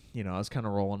I was kind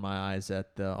of rolling my eyes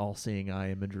at the all-seeing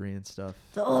eye imagery and stuff.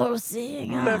 The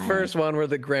all-seeing eye. That first one where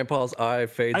the grandpa's eye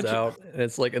fades out, and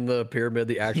it's like in the pyramid,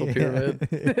 the actual pyramid.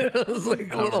 It was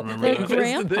like a little remember The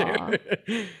that. grandpa.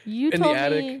 You In the told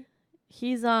attic. me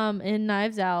he's in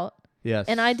Knives Out, Yes.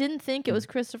 and I didn't think it was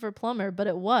Christopher Plummer, but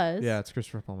it was. Yeah, it's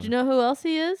Christopher Plummer. Do you know who else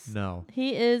he is? No.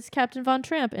 He is Captain Von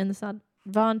Trapp in the Sound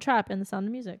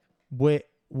of Music. Wait,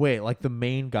 like the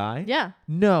main guy? Yeah.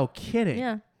 No kidding.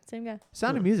 Yeah. Same guy.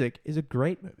 Sound of Music is a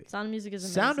great movie. Sound of Music is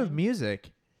amazing. Sound of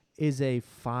Music is a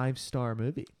 5-star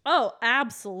movie. Oh,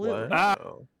 absolutely.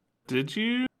 Wow. Did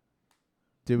you?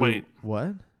 Did Wait.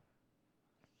 What?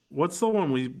 What's the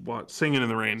one we watched? Singing in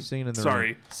the Rain. Singing in the Sorry.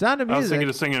 Rain. Sound of I was thinking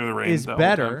Music of Singing in the Rain. is the whole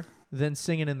better time. than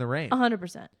Singing in the Rain.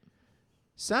 100%.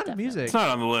 Sound of Definitely. Music. It's not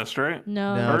on the list, right?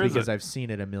 No. No, Or is because it? I've seen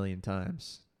it a million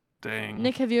times. Dang.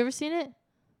 Nick, have you ever seen it?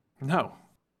 No.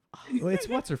 Well, it's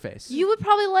what's her face? You would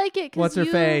probably like it. What's her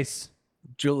face?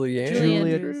 Julianne.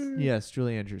 Julie Andrews. Yes,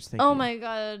 Julie Andrews. Thank Oh you. my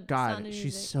God. Sound God, of she's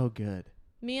Music. so good.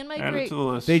 Me and my Add it great. to the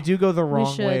list. They do go the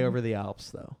wrong way should. over the Alps,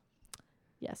 though.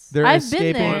 Yes. They're I've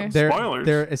escaping. been there. Spoilers.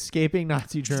 They're escaping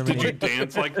Nazi Did you Germany,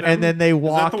 dance like that? and then they Is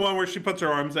walk. that the one where she puts her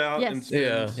arms out Yes. and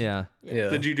spins? Yeah. Yeah, Yeah.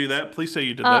 Did you do that? Please say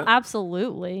you did Oh, that. yeah.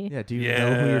 absolutely. Do you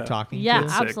know who you're Yeah. talking Yeah, to?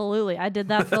 Sick. absolutely. I did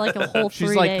that for like a whole 3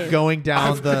 She's like days. going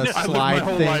down the I lived my slide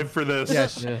whole thing. life for this.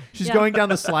 Yeah, she's going down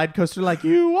the slide coaster like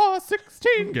you are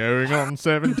 16, going on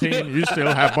 17. You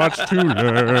still have much to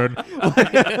learn.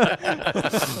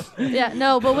 Yeah,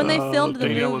 no, but when they filmed the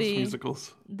Danielle loves movie,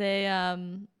 musicals.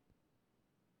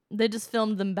 they just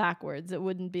filmed them backwards. It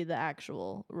wouldn't be the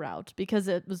actual route because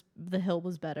the hill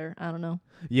was better. I don't know.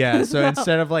 Yeah, so No.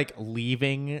 instead of like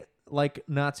leaving like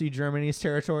Nazi Germany's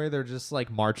territory, they're just like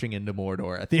marching into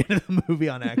Mordor at the end of the movie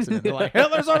on accident. They're like,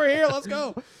 Hitler's over here, let's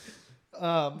go.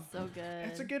 So good.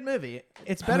 It's a good movie.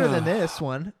 It's better than this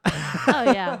one. Oh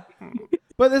yeah.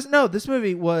 But this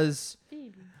movie was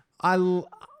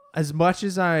as much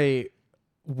as I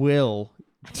will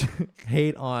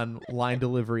hate on line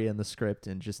delivery in the script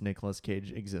and just Nicolas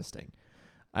Cage existing.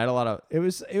 I had a lot of it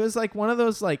was like one of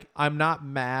those like I'm not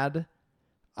mad,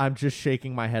 I'm just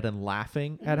shaking my head and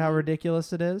laughing at how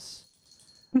ridiculous it is.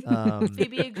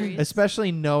 Phoebe agrees.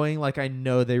 Especially knowing like I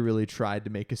know they really tried to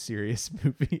make a serious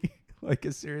movie, like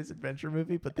a serious adventure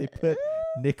movie, but they put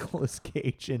Nicolas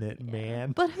Cage in it,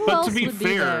 man. But who But else to be would be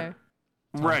fair, there?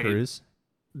 Tom right. Cruise.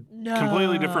 No.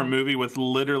 Completely different movie with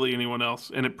literally anyone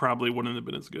else, and it probably wouldn't have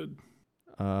been as good.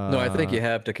 No, I think you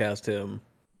have to cast him.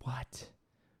 What?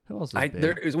 Who else is I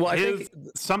big? I think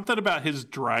Something about his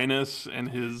dryness and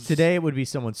his Today it would be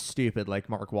someone stupid like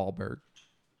Mark Wahlberg.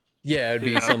 yeah, it'd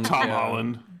be some Tom yeah,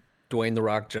 Holland. Dwayne the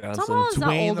Rock Tom Johnson. Holland's not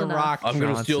Dwayne old the enough. Rock I'm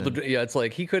gonna steal Johnson. the. Yeah, it's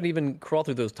like he couldn't even crawl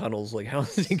through those tunnels. Like, how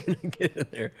is he gonna get in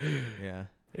there? Yeah.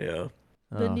 Yeah.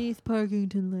 Beneath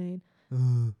Parkington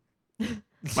Lane.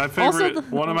 My Also favorite,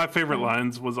 one of my favorite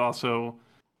lines was also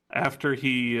after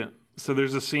he. So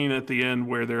there's a scene at the end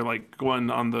where they're like going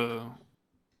on the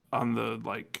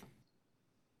like,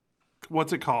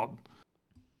 what's it called?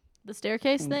 The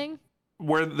staircase thing.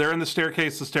 Where they're in the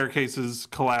staircases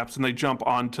collapse and they jump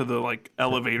onto the like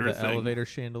elevator the thing. elevator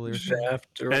chandelier.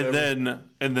 Shaft or whatever.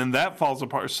 And then that falls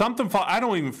apart. I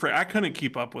don't even. I couldn't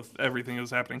keep up with everything that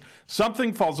was happening.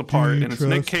 Something falls apart, and it's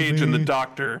Nick Cage and the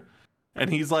doctor,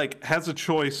 and he's like has a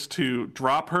choice to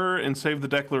drop her and save the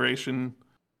Declaration,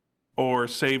 or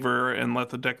save her and let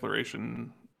the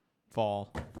Declaration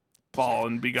fall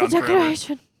and be The gone forever.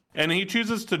 Declaration. And he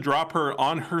chooses to drop her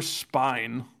on her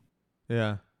spine.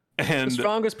 Yeah. And the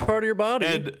strongest part of your body.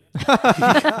 And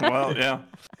well, yeah.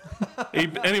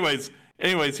 Anyways,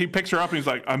 he picks her up and he's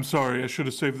like, "I'm sorry,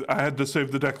 I had to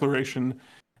save the Declaration."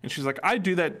 And she's like, "I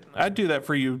do that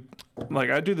for you. Like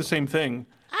I do the same thing."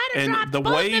 And the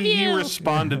way he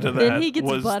responded to that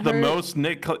was the most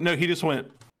No, he just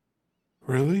went,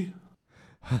 "Really?"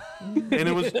 And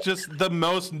it was just the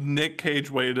most Nick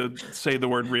Cage way to say the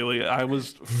word "really." I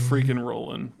was freaking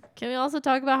rolling. Can we also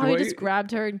talk about how he just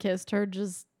grabbed her and kissed her,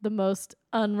 just the most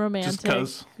unromantic? Just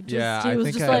 'cause. Yeah, he I was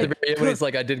think just At the very end when he's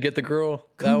like, I did get the girl.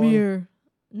 Come here.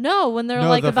 No, when they're No,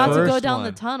 like the about to go first down the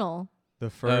one. tunnel.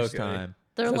 The first Okay. time.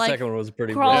 They're The like second one was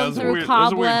pretty crawling Yeah, it was a through weird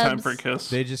time cobwebs. for a kiss.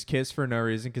 They just kiss for no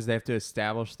reason because they have to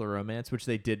establish the romance, which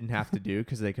they didn't have to do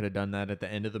because they could have done that at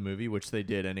the end of the movie, which they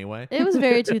did anyway. It was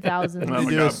very 2000s. Oh They my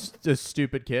do God. a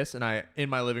stupid kiss, and I, in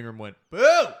my living room, went, boo!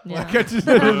 Yeah. Like, I just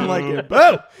didn't like it.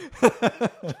 Boo!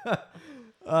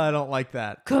 I don't like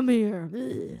that. Come here.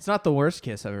 It's not the worst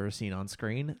kiss I've ever seen on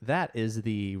screen. That is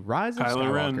the Rise of Kylo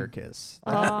Skywalker Ren. kiss.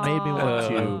 That made me want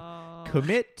to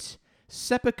commit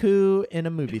seppuku in a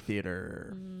movie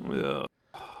theater. Yeah.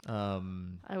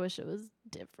 I wish it was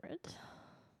different.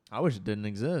 I wish it didn't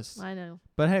exist. I know.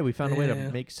 But hey, we found a way to Yeah.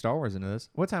 make Star Wars into this.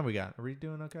 What time we got? Are we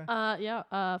doing okay?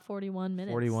 41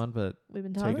 minutes. 41, but We've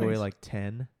been take talking. away like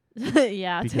 10.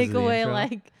 Yeah, because take of the away intro.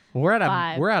 like. Well, we're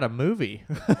Five. at a movie.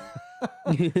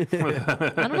 I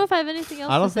don't know if I have anything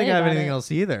else. I don't to say think I have about anything it.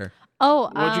 else either. Oh,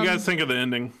 What'd you guys think of the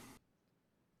ending?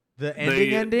 The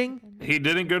They- ending, He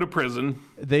didn't go to prison.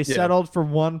 they settled for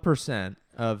 1%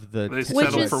 of the They Which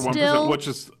settled is for 1%, still- which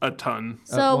is a ton.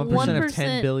 So 1% of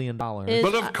 $10 billion. is-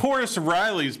 But of course,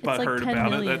 Riley's like butthurt 10 about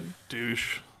it. That million.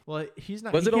 douche. Well, he's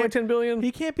not. Was he it only can't- 10 billion?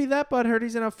 He can't be that butthurt.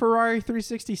 He's in a Ferrari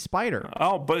 360 Spider.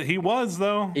 Oh, but he was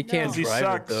though. He can't He drive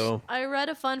sucks. it though. I read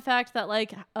a fun fact that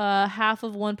like half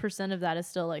of 1% of that is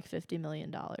still like $50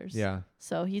 million. Yeah.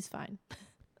 So he's fine.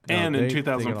 And No, in they get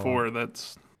 2004, along.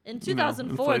 that's In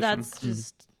 2004, inflation. that's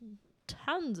just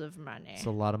tons of money. It's a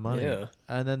lot of money. Yeah.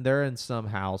 And then they're in some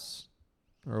house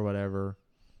or whatever.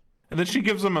 And then she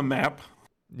gives him a map.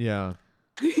 Yeah.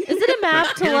 Is it a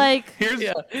map to like Here's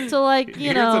you here's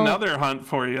know another hunt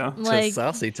for you. like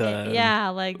saucy time. Yeah,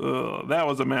 like That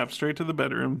was a map straight to the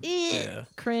bedroom. Yeah.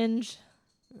 cringe.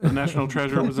 The national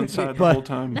treasure was inside the But- whole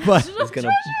time. But He's gonna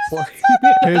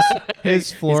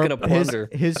his floor gonna plunder.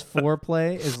 his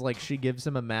foreplay is like she gives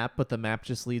him a map, but the map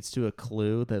just leads to a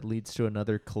clue that leads to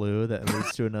another clue that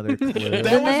leads to another clue. That Then was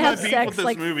they my have beef with sex this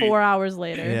like movie. 4 hours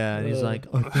later. Yeah, and he's like,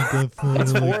 I think I finally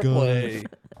That's got foreplay.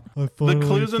 it. I The finally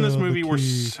clues in this found the movie were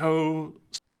key." so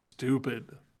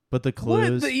stupid. But the What?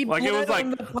 clues. He Like, it was bled on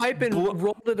like, the pipe and blow-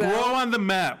 rolled it Blow out. on the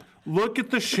map. Look at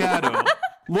the shadow.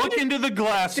 Look into the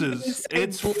glasses.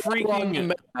 It's Blow on freaking.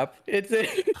 the map.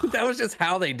 That was just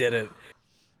how they did it.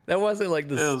 That wasn't like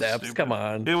the It was steps. stupid. Come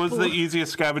on. It was the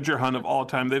easiest scavenger hunt of all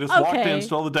time. They just walked Okay. in,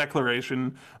 stole the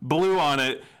Declaration, blew on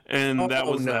it, and that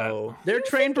was no. that. They're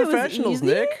trained think it was professionals, easy?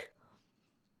 Nick.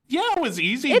 Yeah, it was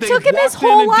easy. It They took him his walked in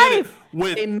whole and did it life.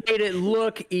 With They made it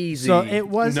look easy. so it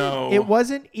wasn't. No. It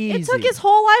wasn't easy. It took his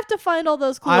whole life to find all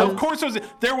those clues. Of course,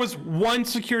 there was one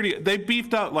security. They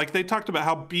beefed up, like they talked about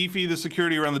how beefy the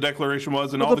security around the Declaration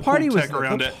was and Well, all the the party cool was tech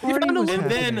around the it. party found a was little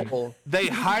And happening. then they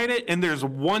hide it, and there's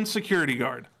one security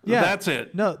guard. Yeah, That's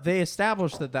it. No, they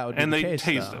established that would be And the they case.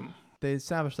 tased though. him. They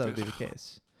established that would be the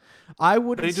case. I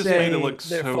wouldn't They just say. made it look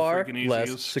They're so far freaking easy. It less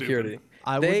was stupid. security.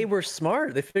 I They wouldn't- were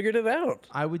smart. They figured it out.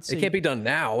 I would say. It can't be done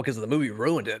now because the movie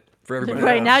ruined it for everybody.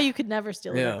 Right else. now, you could never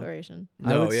steal a Yeah. declaration. I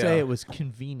No, would say yeah. it was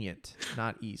convenient,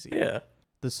 not easy. Yeah.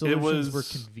 The solutions were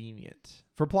was- convenient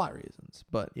for plot reasons,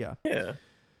 but yeah. Yeah.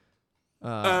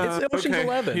 Uh, It's Ocean's okay,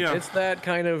 11. yeah. It's that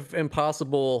kind of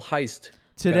impossible heist.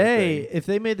 today, thing. if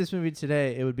they made this movie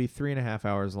today, it would be 3.5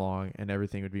 hours long, and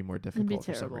everything would be more difficult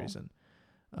for some terrible. reason.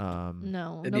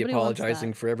 No, They'd be nobody wants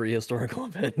apologizing that. for every historical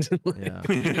event. Yeah.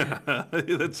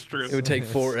 Yeah, that's true. It would take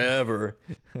forever.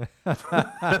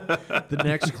 The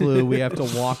next clue, we have to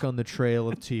walk on the Trail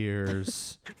of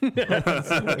Tears. You have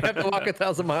to walk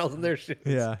 1,000 miles in their shoes.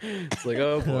 Yeah. It's like,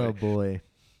 oh Oh boy. boy.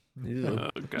 Ew. Oh,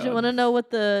 Do you God. want to know what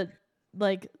the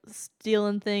like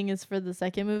stealing thing is for the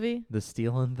second movie? The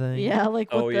stealing thing. Yeah, like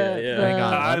Oh, with yeah, the, yeah. the Hang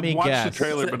on. I Let me watched guess. the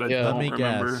trailer, but I Yeah. don't Let me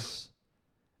remember. guess.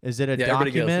 Is it a Yeah,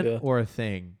 everybody guess, document yeah. or a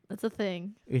thing? It's a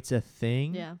thing. It's a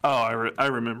thing. Yeah. Oh, I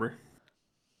remember.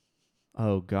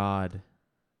 Oh God.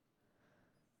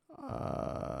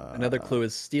 Another clue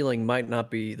is stealing might not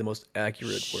be the most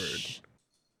accurate word.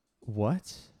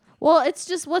 What? Well, it's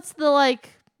just what's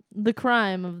the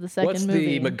crime of the second What's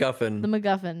movie? the MacGuffin? The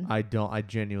MacGuffin. I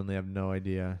genuinely have no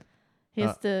idea. He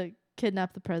has to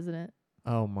kidnap the president.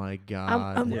 Oh my God.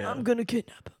 I'm gonna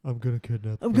kidnap him. I'm gonna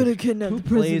kidnap. I'm gonna kidnap Who the president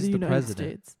plays of the the United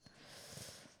president? States.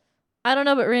 I don't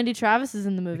know, but Randy Travis is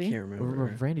in the I movie. can't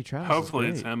remember. Randy Travis. Hopefully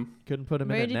is it's great. him. Couldn't put him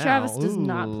Randy in it now. Travis does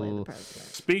not play the Ooh.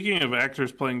 president. Speaking of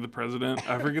actors playing the president,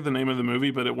 I forget the name of the movie,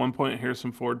 but at one point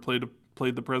Harrison Ford played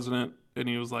the president, and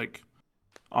he was like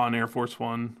on Air Force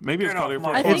One. Maybe it's called Air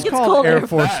Force I One. think it's called Air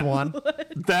Force One.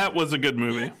 That was a good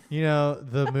movie. You know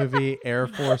the movie Air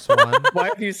Force One. Why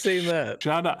have you seen that?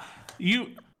 Shut up.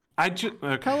 I just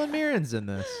okay. Helen Mirren's in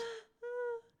this.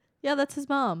 Yeah, that's his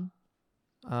mom.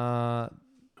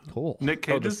 Cool. Nick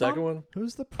Oh, Cage. the second one?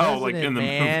 Who's the president? Oh, like in the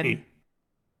man? movie.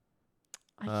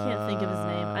 I can't think of his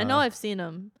name. I know I've seen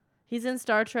him. He's in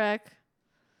Star Trek.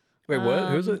 Wait, what?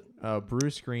 Who's it? Oh,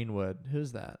 Bruce Greenwood.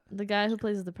 Who's that? The guy who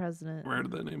plays the president. Where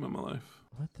did that name of my life?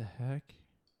 What the heck?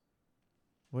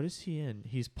 What is he in?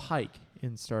 He's Pike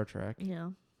in Star Trek. Yeah.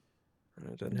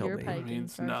 It doesn't help You're me. Pike. It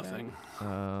means Star Trek.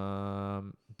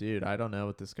 nothing. Dude, I don't know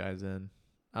what this guy's in.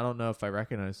 I don't know if I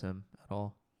recognize him at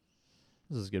all.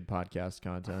 This is good podcast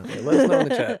content. Yeah, let us know in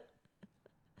the chat.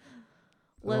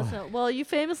 Let us know. Well, you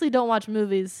famously don't watch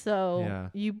movies, so Yeah.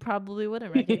 you probably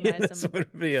wouldn't recognize This him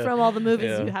would be a- from all the movies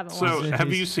yeah. you haven't So, watched. He's- have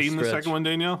he's you seen the stretch. second one,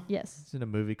 Danielle? Yes. He's in a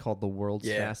movie called The World's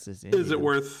Yeah. Fastest Indian. Is it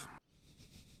worth?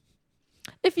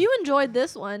 If you enjoyed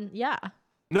this one, yeah.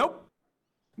 Nope.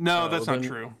 No, Oh, that's not then-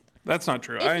 true. That's not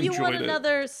true. I If you want enjoyed it.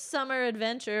 another summer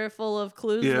adventure full of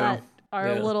clues Yeah. that are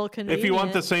Yeah. a little convenient. If you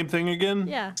want the same thing again,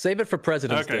 Yeah. Save it for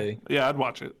President's okay, Day. yeah, I'd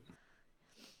watch it.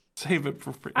 Save it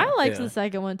for. I liked Yeah. the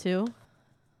second one too.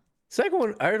 Second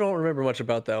one, I don't remember much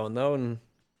about that one though. And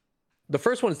the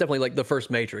first one is definitely like the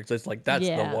first Matrix. It's like that's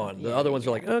Yeah, the one. The yeah, other ones are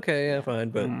yeah. like okay, yeah, fine,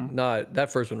 but Mhm. not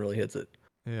that first one really hits it.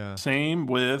 Yeah. Same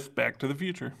with Back to the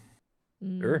Future.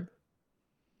 Sure,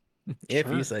 if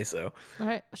Sure. you say so. All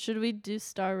right. Should we do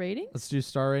star rating? Let's do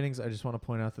star ratings. I just want to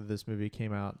point out that this movie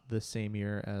came out the same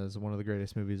year as one of the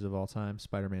greatest movies of all time,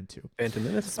 Spider-Man 2. Phantom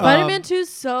Menace. Spider-Man 2 is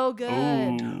so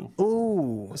good. Ooh.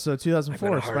 Ooh, So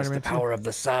 2004, Spider-Man 2. power of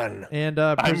the sun. And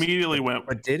I immediately went.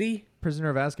 But did he?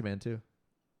 Prisoner of Azkaban too.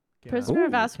 Prisoner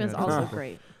of Ooh, Azkaban is yeah, also huh.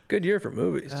 great. Good year for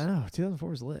movies. I know 2004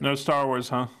 was lit. No Star Wars,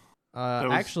 huh? That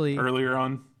was Actually, earlier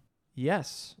on.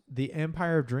 yes, the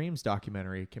Empire of Dreams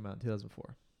documentary came out in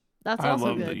 2004. That's I also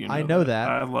love good. that you know I know that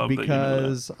I love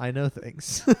because I know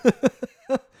things.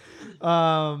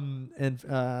 And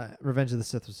Revenge of the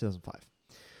Sith was 2005.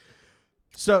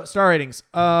 So star ratings.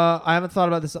 I haven't thought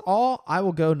about this at all. I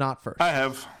will go not first. I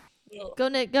have. Go,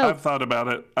 Nick, go. I've thought about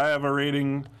it. I have a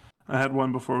rating. I had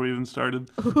one before we even started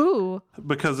Ooh.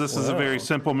 because this is a very Wow.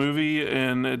 simple movie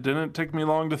and it didn't take me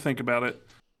long to think about it.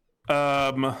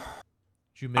 Did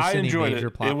you miss I any enjoyed major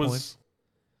it. plot It was,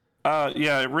 points?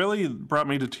 yeah, it really brought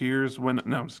me to tears when.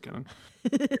 No, I'm just kidding.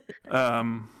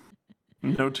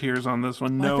 No tears on this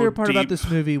one. My No favorite part deep. about this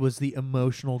movie was the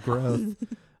emotional growth.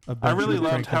 Of I really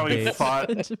Benjamin loved how he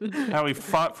Franklin Bates.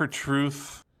 fought for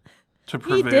truth to He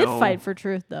prevail. did fight for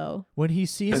truth, though. When he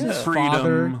sees And his freedom.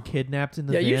 father kidnapped in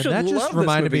the Yeah, you van, should that love just this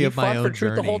reminded movie. me He of my fought own for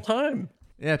truth journey. the whole time.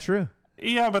 Yeah, true.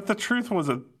 Yeah, but the truth was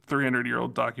a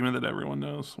 300-year-old document that everyone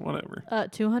knows. Whatever.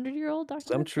 200-year-old doctor.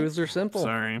 Some truths are simple.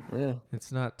 Sorry. Yeah.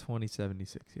 It's not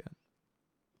 2076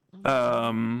 yet.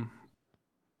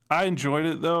 I enjoyed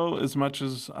it though, as much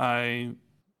as I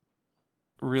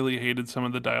really hated some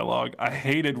of the dialogue. I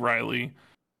hated Riley.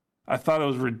 I thought it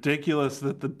was ridiculous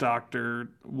that the doctor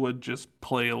would just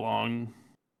play along.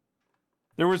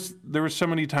 There was so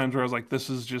many times where I was like, this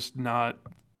is just not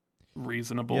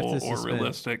reasonable You or have to suspend.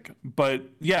 realistic. But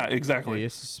yeah, Yeah, exactly. you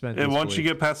suspend And once you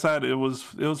disbelief. get past that, it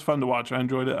was fun to watch. I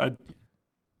enjoyed it.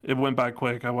 It went by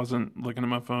quick. I wasn't looking at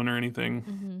my phone or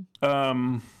anything.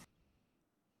 Mm-hmm.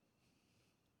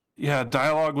 Yeah,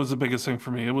 dialogue was the biggest thing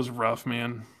for me. It was rough,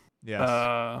 man. Yes.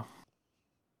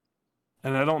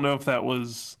 And I don't know if that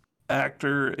was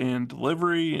actor and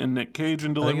delivery and Nick Cage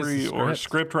and I think it's the delivery or script.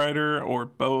 script writer or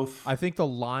both. I think the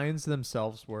lines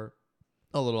themselves were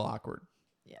a little awkward.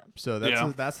 Yeah. So that's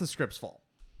Yeah. that's the script's fault.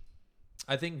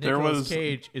 I think There Nicolas was-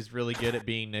 Cage is really good at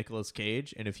being Nicolas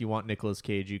Cage, and if you want Nicolas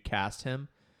Cage, you cast him.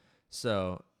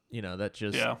 So that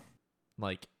just Yeah.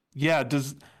 like Yeah,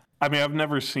 I mean, I've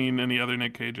never seen any other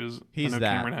Nick Cages. He's I know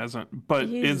that. Cameron hasn't. But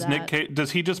He's is Nick that. Cage?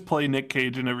 Does he just play Nick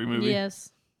Cage in every movie?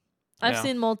 Yes. I've Yeah.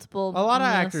 seen multiple. A lot of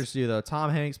yes. actors do though.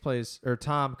 Tom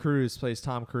Cruise plays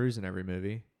Tom Cruise in every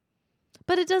movie.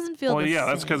 But it doesn't feel Well, the yeah, same.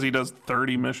 that's because he does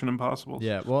 30 Mission Impossibles.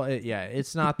 Yeah, well,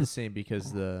 it's not the same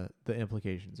because the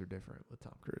implications are different with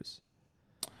Tom Cruise.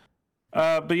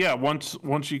 But yeah, once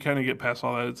you kind of get past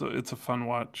all that, it's a fun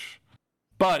watch.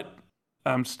 But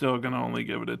I'm still gonna only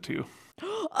give it a 2.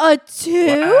 A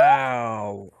 2?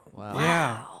 Wow. Wow.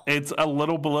 Yeah, it's a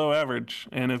little below average,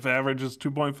 and if average is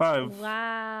 2.5,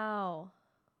 Wow.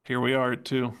 here we are at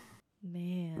 2,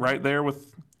 Man. right there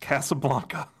with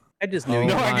Casablanca. I just knew Oh you.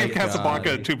 No, I my gave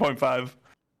Casablanca a God. 2.5.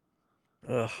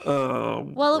 Ugh.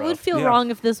 Well, it would rough. feel Yeah.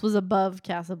 wrong if this was above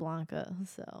Casablanca.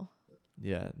 So.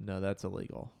 Yeah, no, that's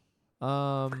illegal.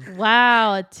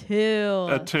 Wow, a 2.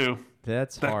 A 2.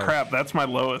 That's That harsh. crap. That's my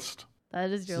lowest. That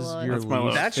is your This is lowest. your That's my least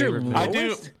lowest. That's your favorite movie. I do.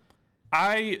 lowest?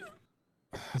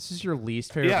 This is your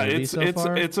least favorite Yeah, movie it's so it's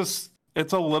far?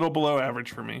 it's a little below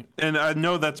average for me, and I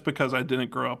know that's because I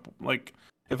didn't grow up like.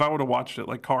 If I would have watched it,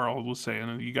 like Carl was saying,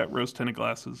 and you got rose tinted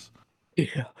glasses. Yeah.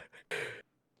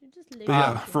 You're just But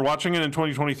yeah, lazy. for watching it in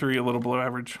 2023, a little below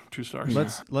average, 2 stars.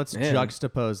 Let's Man.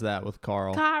 juxtapose that with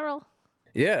Carl. Carl.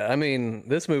 Yeah, I mean,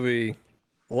 this movie,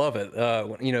 love it.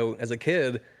 You know, as a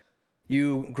kid,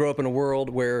 you grow up in a world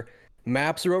where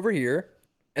maps are over here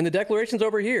and the declaration's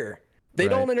over here. They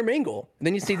Right. don't intermingle. And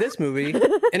then you see this movie,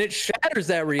 and it shatters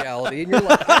that reality, and you're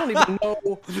like, I don't even know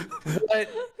what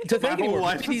to think whole anymore.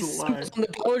 life Maybe is these a lie. symbols on the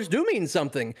dollars do mean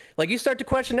something. Like you start to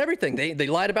question everything. They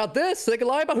lied about this. They could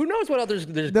lie about who knows what else.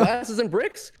 There's glasses and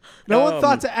bricks. No one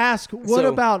thought to ask, what so-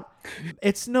 about,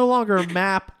 it's no longer a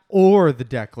map or the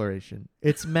Declaration.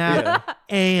 It's map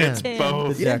and It's the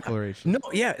both. Declaration. No,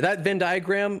 yeah, that Venn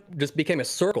diagram just became a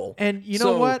circle. And you know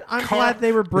So, what? I'm glad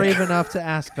they were brave enough to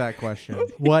ask that question.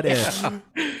 What if?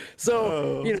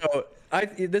 So you know,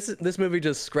 this movie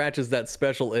just scratches that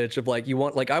special itch of like you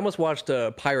want like I almost watched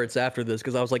Pirates after this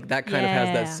because I was like that kind of has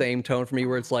that Yeah. same tone for me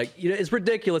where it's like it's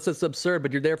ridiculous, it's absurd,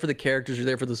 but you're there for the characters, you're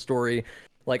there for the story.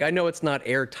 Like I know it's not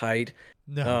airtight,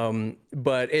 No.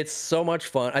 but it's so much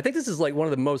fun. I think this is like one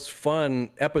of the most fun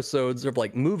episodes of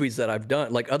like movies that I've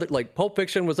done. Like Pulp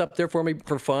Fiction was up there for me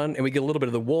for fun, and we get a little bit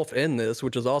of the wolf in this,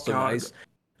 which is also God. nice.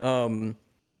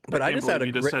 But I can't just had a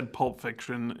believe you just great. said Pulp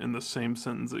Fiction in the same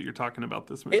sentence that you're talking about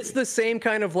this movie. It's the same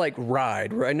kind of like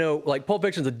ride where I know like Pulp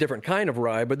Fiction's a different kind of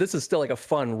ride, but this is still like a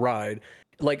fun ride.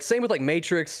 Like same with like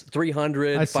Matrix,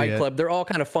 300, I see Fight it. Club. They're all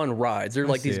kind of fun rides. They're I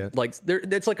like see these it. like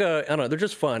it's like a I don't know. They're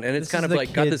just fun, and it's This kind is of the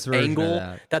like got kids' this version of angle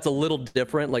that. that's a little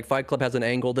different. Like Fight Club has an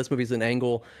angle. This movie's an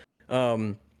angle.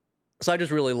 So I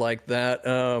just really like that.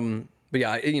 But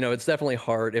yeah, it's definitely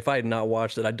hard. If I had not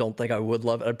watched it, I don't think I would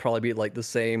love it. I'd probably be like the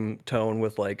same tone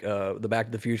with like the Back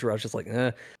to the Future. I was just like,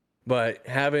 eh. But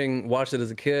having watched it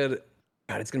as a kid,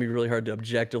 God, it's gonna be really hard to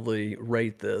objectively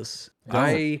rate this. It'd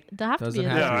have to Doesn't be a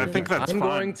have yeah, to I be. think that's I'm fine.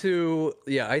 going to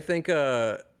I think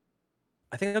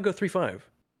I'll go 3.5.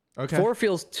 Okay. 4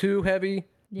 feels too heavy,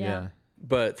 Yeah.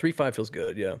 but 3.5 feels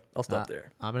good. Yeah, I'll stop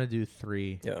there. I'm going to do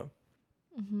 3 Yeah.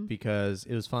 because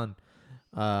it was fun.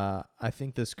 I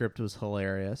think the script was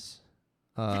hilarious.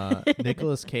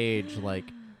 Nicolas Cage, like,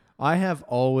 I have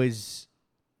always,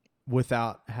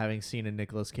 without having seen a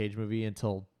Nicolas Cage movie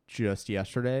until just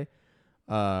yesterday,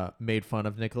 made fun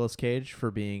of Nicolas Cage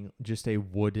for being just a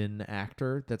wooden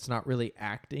actor that's not really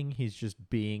acting. He's just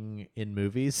being in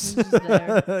movies. He's just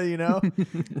there. You know?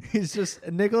 He's just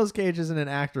Nicolas Cage isn't an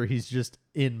actor, he's just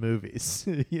in movies.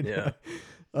 You know?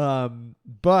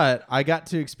 But I got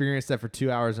to experience that for 2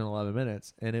 hours and 11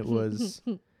 minutes, and it was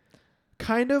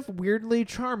kind of weirdly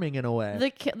charming in a way.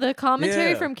 The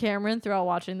commentary Yeah. from Cameron throughout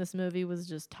watching this movie was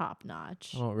just top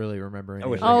notch. I don't really remember any.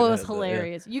 wish of I it. could Oh, it was edit that, yeah.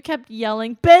 hilarious. You kept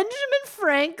yelling, Benjamin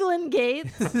Franklin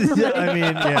Gates. Yeah, I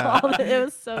mean, yeah. It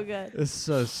was so good. It's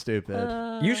so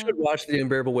stupid. You should watch The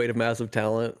Unbearable Weight of Massive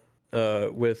Talent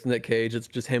with Nick Cage. It's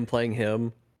just him playing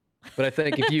him. But I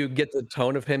think if you get the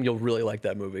tone of him, you'll really like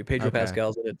that movie. Pedro Okay.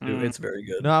 Pascal's in it too. It's very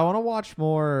good. No, I want to watch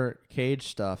more Cage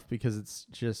stuff because it's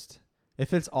just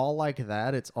if it's all like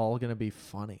that, it's all gonna be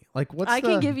funny. Like, what's I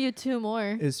can give you 2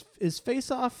 more. is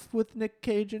Face Off with Nick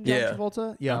Cage and John Yeah.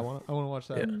 Travolta? Yeah, I want to watch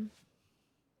that.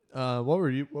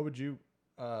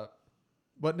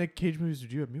 What Nick Cage movies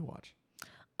did you have me watch?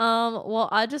 Well,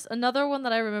 another one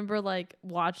that I remember like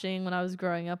watching when I was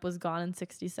growing up was Gone in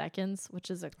 60 Seconds, which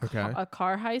is a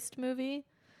car heist movie,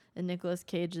 and Nicolas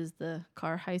Cage is the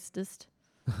car heistist.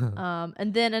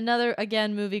 And then another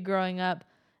again movie growing up,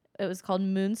 it was called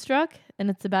Moonstruck, and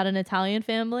it's about an Italian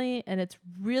family, and it's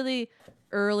really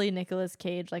early Nicolas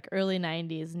Cage, like early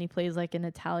 90s, and he plays like an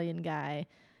Italian guy,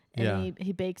 and Yeah.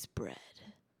 he bakes bread.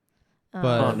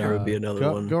 But there would be another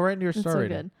go, one. Go right into your It's star so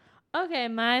rating. good. Okay,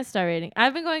 my star rating.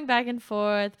 I've been going back and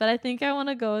forth, but I think I want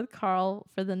to go with Carl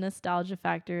for the nostalgia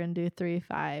factor and do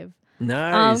 3.5.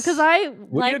 Nice. Because I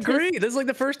we like agree. This is like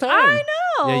the first time. I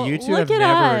know. Yeah, you two Look have at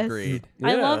never us. agreed.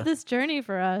 I Yeah. love this journey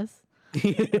for us.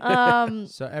 Um,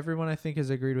 So everyone, I think, has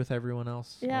agreed with everyone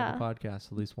else Yeah. on the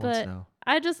podcast at least once But now.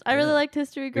 I really liked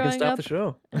history We can growing stop up, the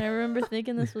show. and I remember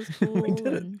thinking this was cool. did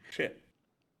it. And Shit.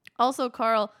 also,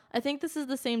 Carl, I think this is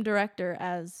the same director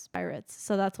as Pirates,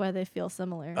 so that's why they feel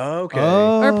similar. Okay.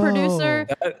 Or producer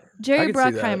I Jerry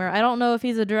can see that. Bruckheimer. I don't know if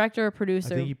he's a director or I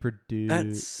producer, think he That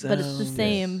produced. but it's the sounds-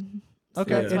 same. So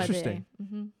Okay, that's why interesting.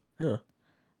 They, Huh.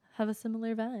 have a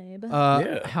similar vibe.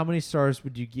 Yeah. How many stars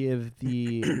would you give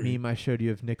the meme I showed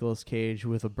you of Nicolas Cage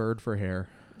with a bird for hair?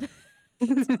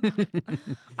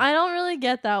 I don't really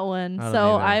get that one, I don't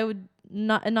so either. I would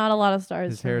not a lot of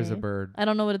stars. His for hair is a me. bird. I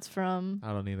don't know what it's from.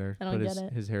 I don't either. I don't but get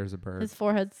it. His hair is a bird. His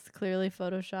forehead's clearly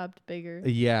photoshopped bigger.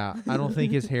 Yeah, I don't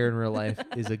think his hair in real life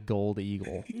is a gold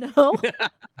eagle. No.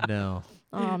 No,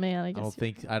 Oh man, I I guess.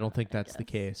 don't think that's the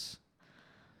guess. case.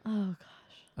 Oh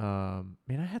gosh.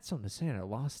 Man, I had something to say and I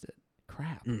lost it.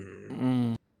 Crap.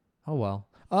 Mm. Oh well.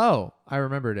 Oh, I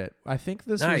remembered it. I think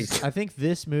this Nice. I think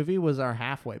this movie was our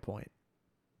halfway point.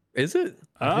 Is it?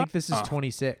 I think this is Ah.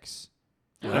 26.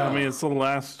 I mean, it's the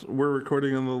last. We're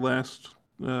recording on the last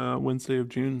Wednesday of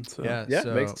June. So Yeah, Yeah,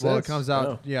 so, makes well, it sense. comes out.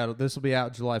 Wow. Yeah, this will be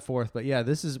out July 4th. But yeah,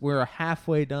 we're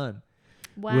halfway done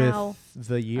Wow. with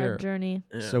the Our year. journey.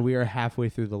 Yeah. So we are halfway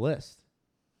through the list,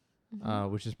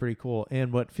 Mm-hmm. which is pretty cool.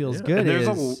 And what feels Yeah. good And there's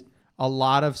is a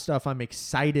lot of stuff I'm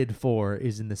excited for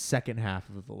is in the second half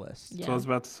of the list. Yeah. So I was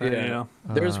about to say, yeah.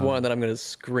 There's Um, one that I'm gonna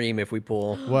scream if we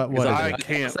pull. What 'Cause is I it? was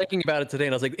can't. thinking about it today,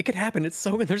 and I was like, it could happen. It's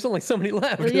so. There's only so many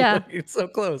left. Yeah. Like, it's so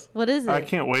close. What is it? I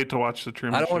can't wait to watch the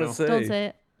Truman I don't Show. want to say. Don't say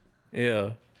it.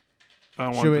 Yeah. I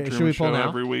want Should the we- Truman should we pull Show now?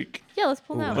 every week. Yeah, let's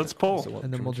pull Ooh, now. Let's pull.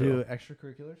 And then we'll do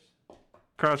extracurriculars.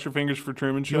 Cross your fingers for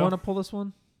Truman Do Show. you want to pull this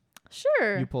one?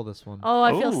 Sure. You pull this one. Oh,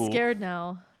 I feel Ooh. scared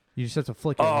now. You just have to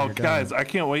flick it. when Oh, you're done. guys, I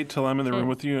can't wait till I'm in the Okay. room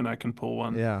with you and I can pull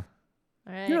one. Yeah.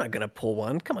 All right. You're not gonna pull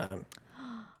one. Come on.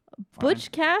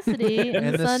 Butch Cassidy and,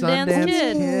 And the the Sundance, Sundance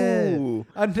Kid. Kid. Ooh.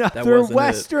 Another wasn't it.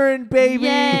 Western, baby.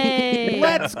 Yay.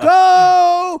 Let's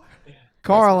go.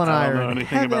 Carl and I I don't are know in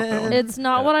anything about that heaven. one. It's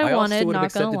not what I also wanted, would have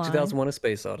not gonna accepted lie. 2001: A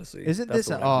Space Odyssey. Isn't That's this?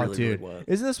 the one I Oh, really, dude. really want.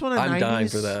 Isn't this one a I'm 90s? dying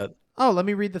for that. Oh, let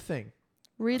me read the thing.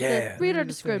 Read Yeah. the read our Read the thing.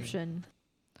 description.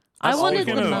 I'm I wanted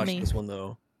speaking the of- watch mummy. This one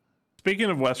though. Speaking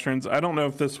of Westerns, I don't know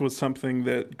if this was something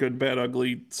that Good, Bad,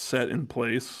 Ugly set in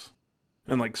place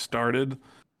and like started,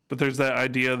 but there's that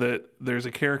idea that there's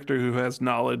a character who has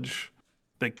knowledge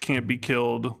that can't be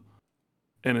killed,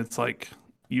 and it's like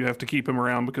you have to keep him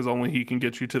around because only he can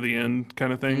get you to the end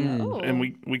kind of thing. Mm. Oh. And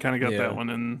we kind of got Yeah. that one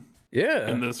in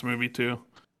Yeah. this movie too.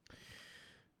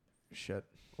 Shit.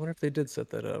 I wonder if they did set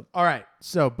that up. All right.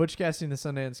 So Butch Cassidy and the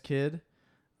Sundance Kid.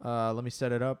 Let me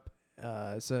set it up.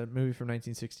 It's a movie from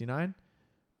 1969.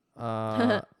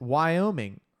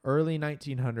 Wyoming, early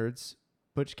 1900s.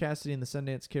 Butch Cassidy and the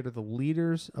Sundance Kid are the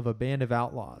leaders of a band of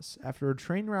outlaws. After a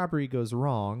train robbery goes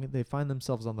wrong, they find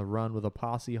themselves on the run with a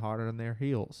posse hot on their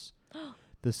heels.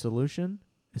 The solution?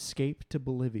 Escape to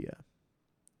Bolivia.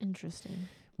 Interesting.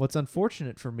 What's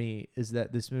unfortunate for me is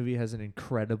that this movie has an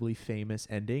incredibly famous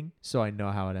ending, so I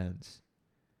know how it ends.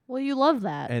 Well, you love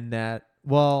that. And that,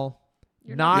 well,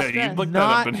 You're not Yeah, stressed. you'd look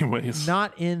not- that up anyways.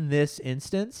 not in this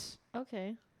instance.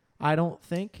 Okay. I don't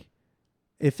think.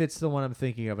 If it's the one I'm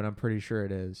thinking of, and I'm pretty sure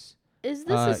it is, Is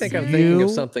this I I a think I'm series? thinking You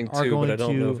of something are too, going but I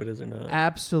don't know to if it is or not.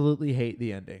 absolutely hate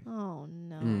the ending. Oh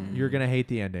no. Mm. You're gonna hate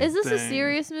the ending. Is this a Dang.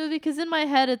 serious movie? Because in my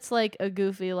head, it's like a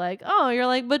goofy, like, oh, you're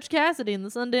like Butch Cassidy and the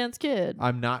Sundance Kid.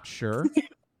 I'm not sure.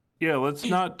 Yeah, let's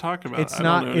not talk about It's it. I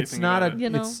not. don't know It's anything not about a. it. You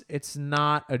know? It's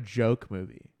not a joke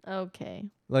movie. Okay.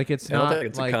 Like it's I don't not think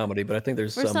it's like. a comedy, but I think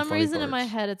there's For some funny reason, in my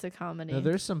parts. head, it's a comedy. No,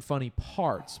 there's some funny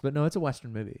parts, but no, it's a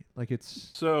Western movie. Like it's.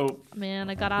 So Man,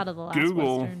 I got out of the last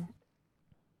Google. Western.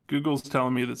 Google's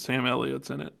telling me that Sam Elliott's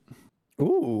in it,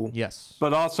 Ooh. Yes.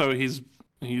 but also he's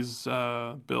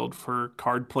billed for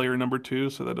card player number 2,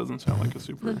 so that doesn't sound like a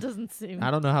super. That doesn't seem.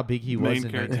 I don't know how big he was Main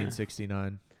in character.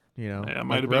 1969. You know, Yeah, it like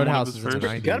might have been one of Roadhouse his is in the first.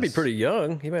 90s. He's got to be pretty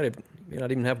young. He may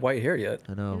not even have white hair yet.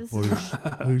 I know. This Well, is- he's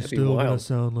That'd be still gonna wild.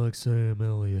 sound like Sam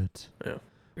Elliott. Yeah.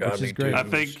 Which is great. I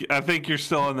think you're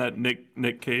still on that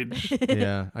Nick Cage.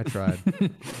 Yeah, I tried.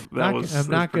 That was. I'm that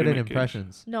not was good pretty at Nick Cage.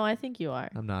 impressions. No, I think you are.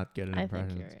 I'm not good at I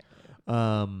think impressions.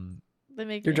 you're. They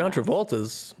make You're me John laugh.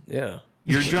 Travolta's. Yeah.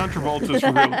 Your John Travolta's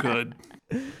real good.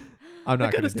 I'm not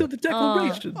I gotta gonna steal do the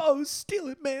Declaration. Oh, steal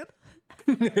it, man!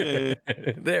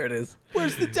 There it is.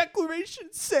 Where's the Declaration,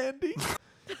 Sandy?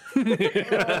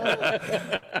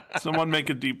 Someone make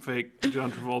a deep fake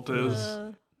John Travolta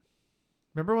is.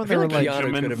 Remember when I they feel were like like Keanu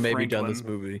Benjamin could have maybe done Franklin. this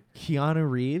movie. Keanu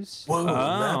Reeves? Whoa,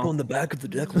 map Oh. on the back of the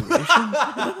Declaration.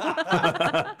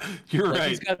 You're Like right.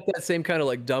 he's got that same kind of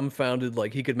like dumbfounded,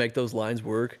 like he could make those lines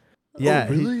work. Yeah,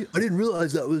 Oh, really? I didn't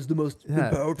realize that was the most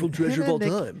powerful treasure of all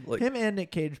time. Like him and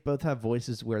Nick Cage both have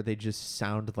voices where they just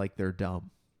sound like they're dumb.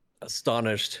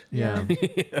 astonished. Yeah.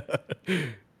 Yeah.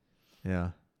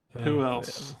 Yeah. Who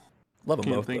else? Love him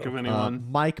Can't both. think though. of anyone.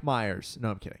 Mike Myers.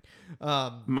 No, I'm kidding.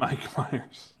 Mike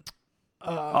Myers.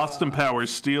 Austin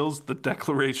Powers steals the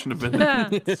Declaration of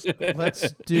Independence.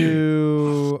 Let's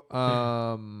do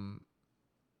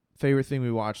favorite thing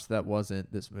we watched that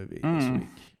wasn't this movie this week.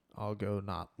 I'll go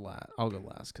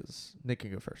last because Nick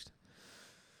can go first.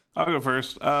 I'll go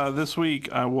first. This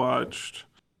week I watched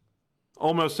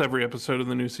almost every episode of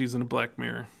the new season of Black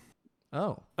Mirror.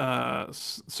 Oh.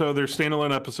 So they're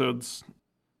standalone episodes,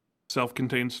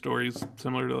 self-contained stories,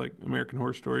 similar to like American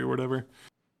Horror Story or whatever.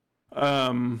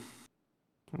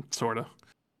 Sort of.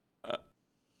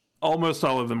 Almost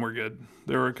all of them were good.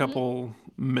 There were a couple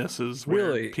misses where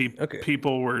Really?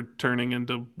 people were turning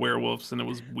into werewolves, and it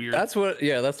was weird. That's what.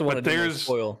 Yeah, that's the one. But I didn't there's-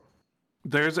 spoil.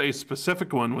 There's a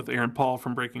specific one with Aaron Paul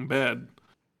from Breaking Bad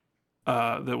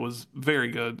that was very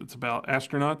good. It's about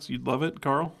astronauts. You'd love it,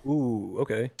 Carl. Ooh,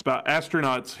 okay. It's about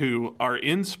astronauts who are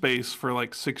in space for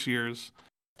like 6 years,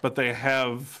 but they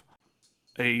have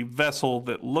a vessel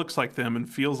that looks like them and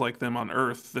feels like them on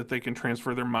Earth that they can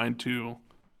transfer their mind to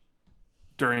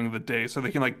during the day, so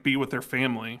they can like be with their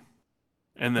family,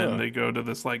 and then they go to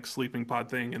this like sleeping pod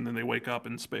thing, and then they wake up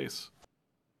in space.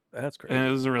 That's great. And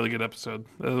it was a really good episode.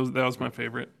 That was my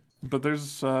favorite. But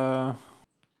there's 4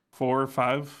 or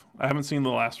 5. I haven't seen the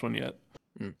last one yet.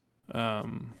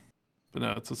 But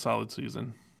no, it's a solid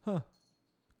season. Carl.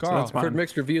 that's I've heard mine.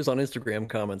 mixed reviews on Instagram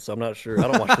comments, so I'm not sure. I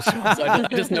don't watch the show, so I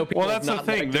just know people. Well, that's the not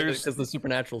thing. liked it There's- because the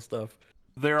supernatural stuff.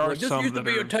 There are Like, this some used to that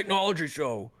be are. a technology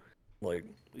show. Like,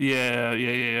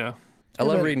 Yeah. I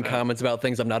love reading comments about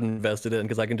things I'm not invested in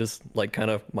because I can just like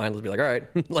kind of mindlessly be like, all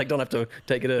right, like don't have to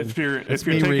take it in. If you're It's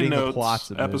taking me reading the notes,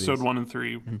 plots of episode movies. 1 and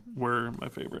 3 were my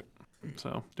favorite.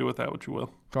 So do with that what you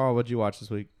will. Carl, what'd you watch this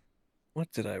week?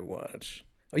 What did I watch?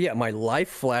 Oh yeah, my life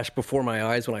flashed before my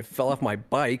eyes when I fell off my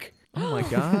bike. Oh my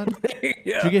God. Yeah.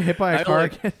 Did you get hit by a I, car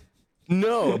like, again?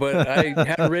 No, but I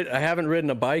haven't ridden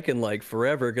a bike in like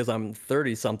forever because I'm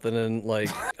 30 something, and like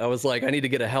I was like I need to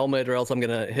get a helmet or else I'm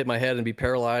gonna hit my head and be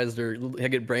paralyzed or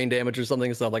get brain damage or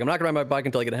something. So I'm like I'm not gonna ride my bike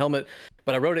until I get a helmet.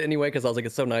 But I rode it anyway because I was like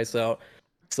it's so nice out.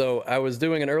 So I was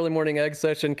doing an early morning egg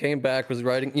session, came back, was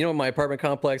riding. You know, my apartment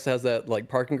complex has that like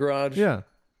parking garage. Yeah.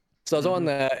 So I was on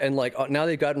that, and like now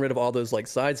they've gotten rid of all those like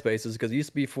side spaces because it used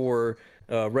to be for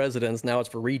residents, now it's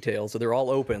for retail, so they're all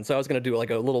open. So I was gonna do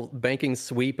like a little banking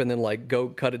sweep and then like go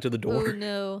cut it to the door. Oh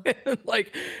no.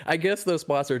 Like I guess those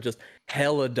spots are just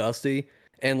hella dusty,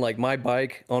 and like my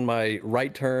bike on my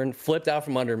right turn flipped out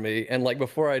from under me, and like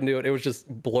before I knew it, it was just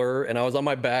blur, and I was on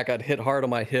my back. I'd hit hard on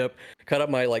my hip, cut up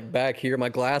my like back here, my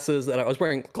glasses, and I was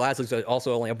wearing glasses that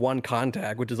also only have one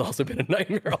contact, which has also been a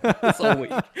nightmare all this whole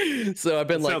week. So I've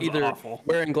been That like sounds either awful.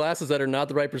 wearing glasses that are not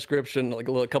the right prescription, like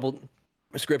a couple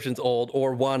prescriptions old,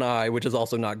 or one eye, which is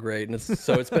also not great. And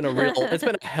it's been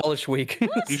a hellish week.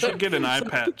 You should get an eye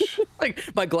patch. Like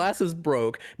my glasses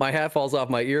broke, my hat falls off,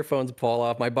 my earphones fall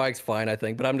off, my bike's fine, I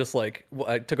think, but I'm just like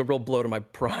I took a real blow to my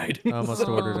pride. I almost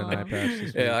ordered an eye patch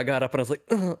this week. Yeah, I got up and I was like,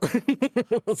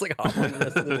 I was like hobbling the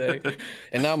rest of the day,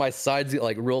 and now my sides get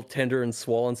like real tender and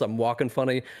swollen, so I'm walking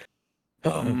funny.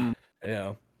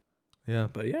 Yeah, Yeah.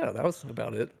 but yeah, that was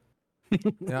about it.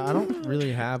 Yeah, I don't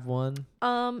really have one.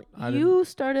 You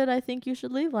started I Think You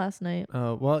Should Leave last night.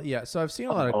 Well, yeah. So I've seen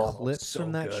a lot of Oh, clips so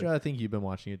from that good. show. I think you've been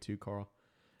watching it too, Carl.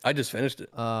 I just finished it.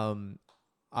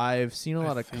 I've seen a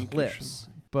lot of think you clips,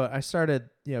 but we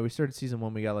started season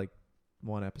 1. We got like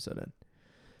 1 episode in.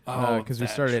 Oh, Because we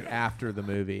that started show. after the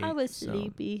movie. I was so-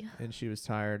 sleepy. and she was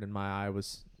tired, and my eye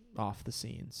was off the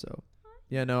scene. So,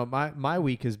 yeah, no, my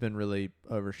week has been really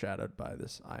overshadowed by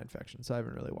this eye infection, so I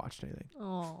haven't really watched anything.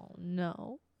 Oh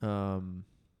no.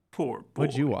 Poor boy.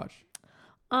 What'd you watch?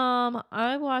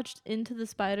 I watched Into the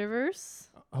Spider-Verse.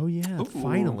 Oh yeah, Ooh.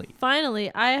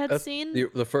 Finally, I had That's seen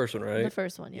the first one, right? the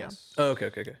first one, yeah. Yes. Oh,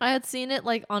 okay. I had seen it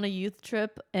like on a youth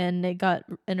trip and it got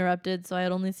interrupted, so I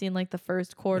had only seen like the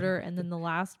first quarter and then the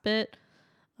last bit.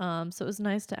 So it was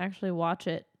nice to actually watch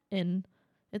it in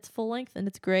its full length, and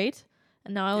it's great.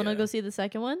 And now I want to Yeah. go see the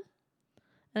second one.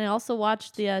 And I also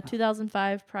watched the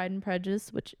 2005 Pride and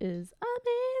Prejudice, which is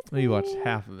amazing. Well, you watched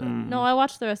half of it. No, I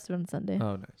watched the rest of it on Sunday.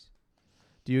 Oh, nice.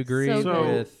 Do you agree So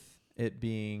good. with it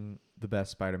being the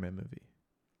best Spider-Man movie?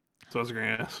 So I was going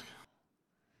to ask.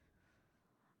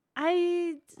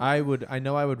 I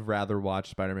know I would rather watch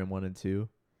Spider-Man 1 and 2.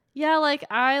 Yeah, like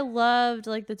I loved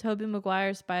like the Tobey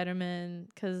Maguire Spider-Man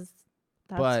because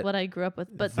that's what I grew up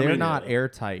with. But they're not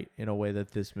airtight in a way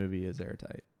that this movie is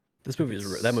airtight. This movie's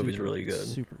really good.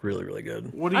 Super really, really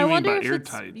good. What do you mean by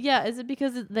airtight? Yeah, is it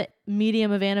because of the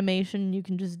medium of animation you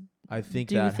can just I think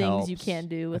do that things helps. you can't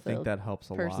do with I think that helps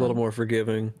a It's a lot. little more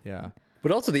forgiving. Yeah.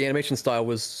 But also the animation style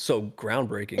was so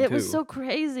groundbreaking too. It was so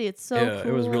crazy. It's so Yeah,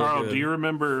 cool. it was really Carl, good. do you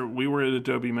remember we were at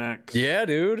Adobe Max? Yeah,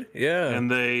 dude. Yeah. And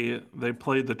they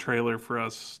played the trailer for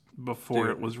us before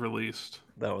Dude. it was released.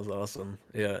 That was awesome.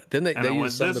 Yeah. Then they And I went,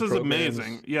 used some this of the is programs.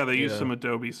 amazing. Yeah, they used Yeah. some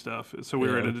Adobe stuff. So we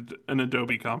were Yeah. at an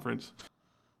Adobe conference.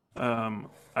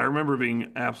 I remember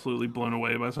being absolutely blown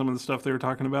away by some of the stuff they were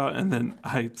talking about, and then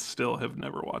I still have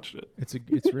never watched it. It's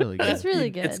really good. It's really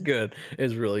good. It's good.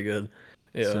 It's really good.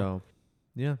 Yeah. So,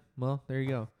 yeah. Well, there you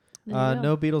go. There you go.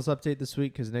 No Beatles update this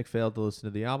week because Nick failed to listen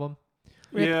to the album.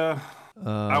 Rip. Yeah,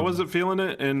 I wasn't feeling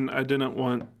it, and I didn't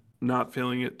want not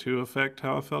feeling it to affect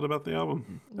how I felt about the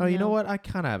album. Oh, you know No. what? I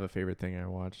kind of have a favorite thing I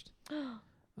watched.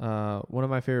 One of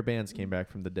my favorite bands came back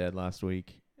from the dead last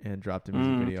week and dropped a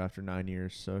music video after 9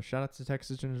 years. So shout out to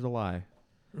Texas in July.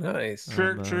 Nice.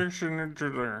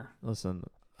 Listen,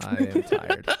 I am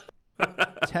tired.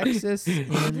 Texas in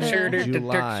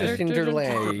July.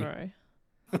 July.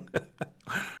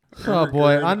 Oh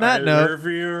boy! On that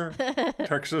note,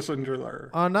 Texas and July.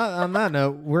 on that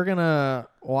note, we're gonna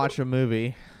watch a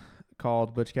movie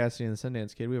called Butch Cassidy and the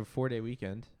Sundance Kid. We have a 4-day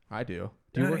weekend. I do.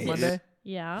 Do you work Nice. Monday?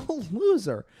 Yeah. Oh,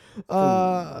 loser.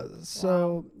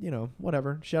 So,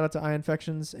 whatever. Shout out to Eye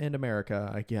Infections and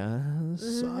America, I guess.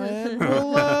 And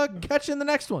we'll catch you in the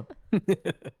next one.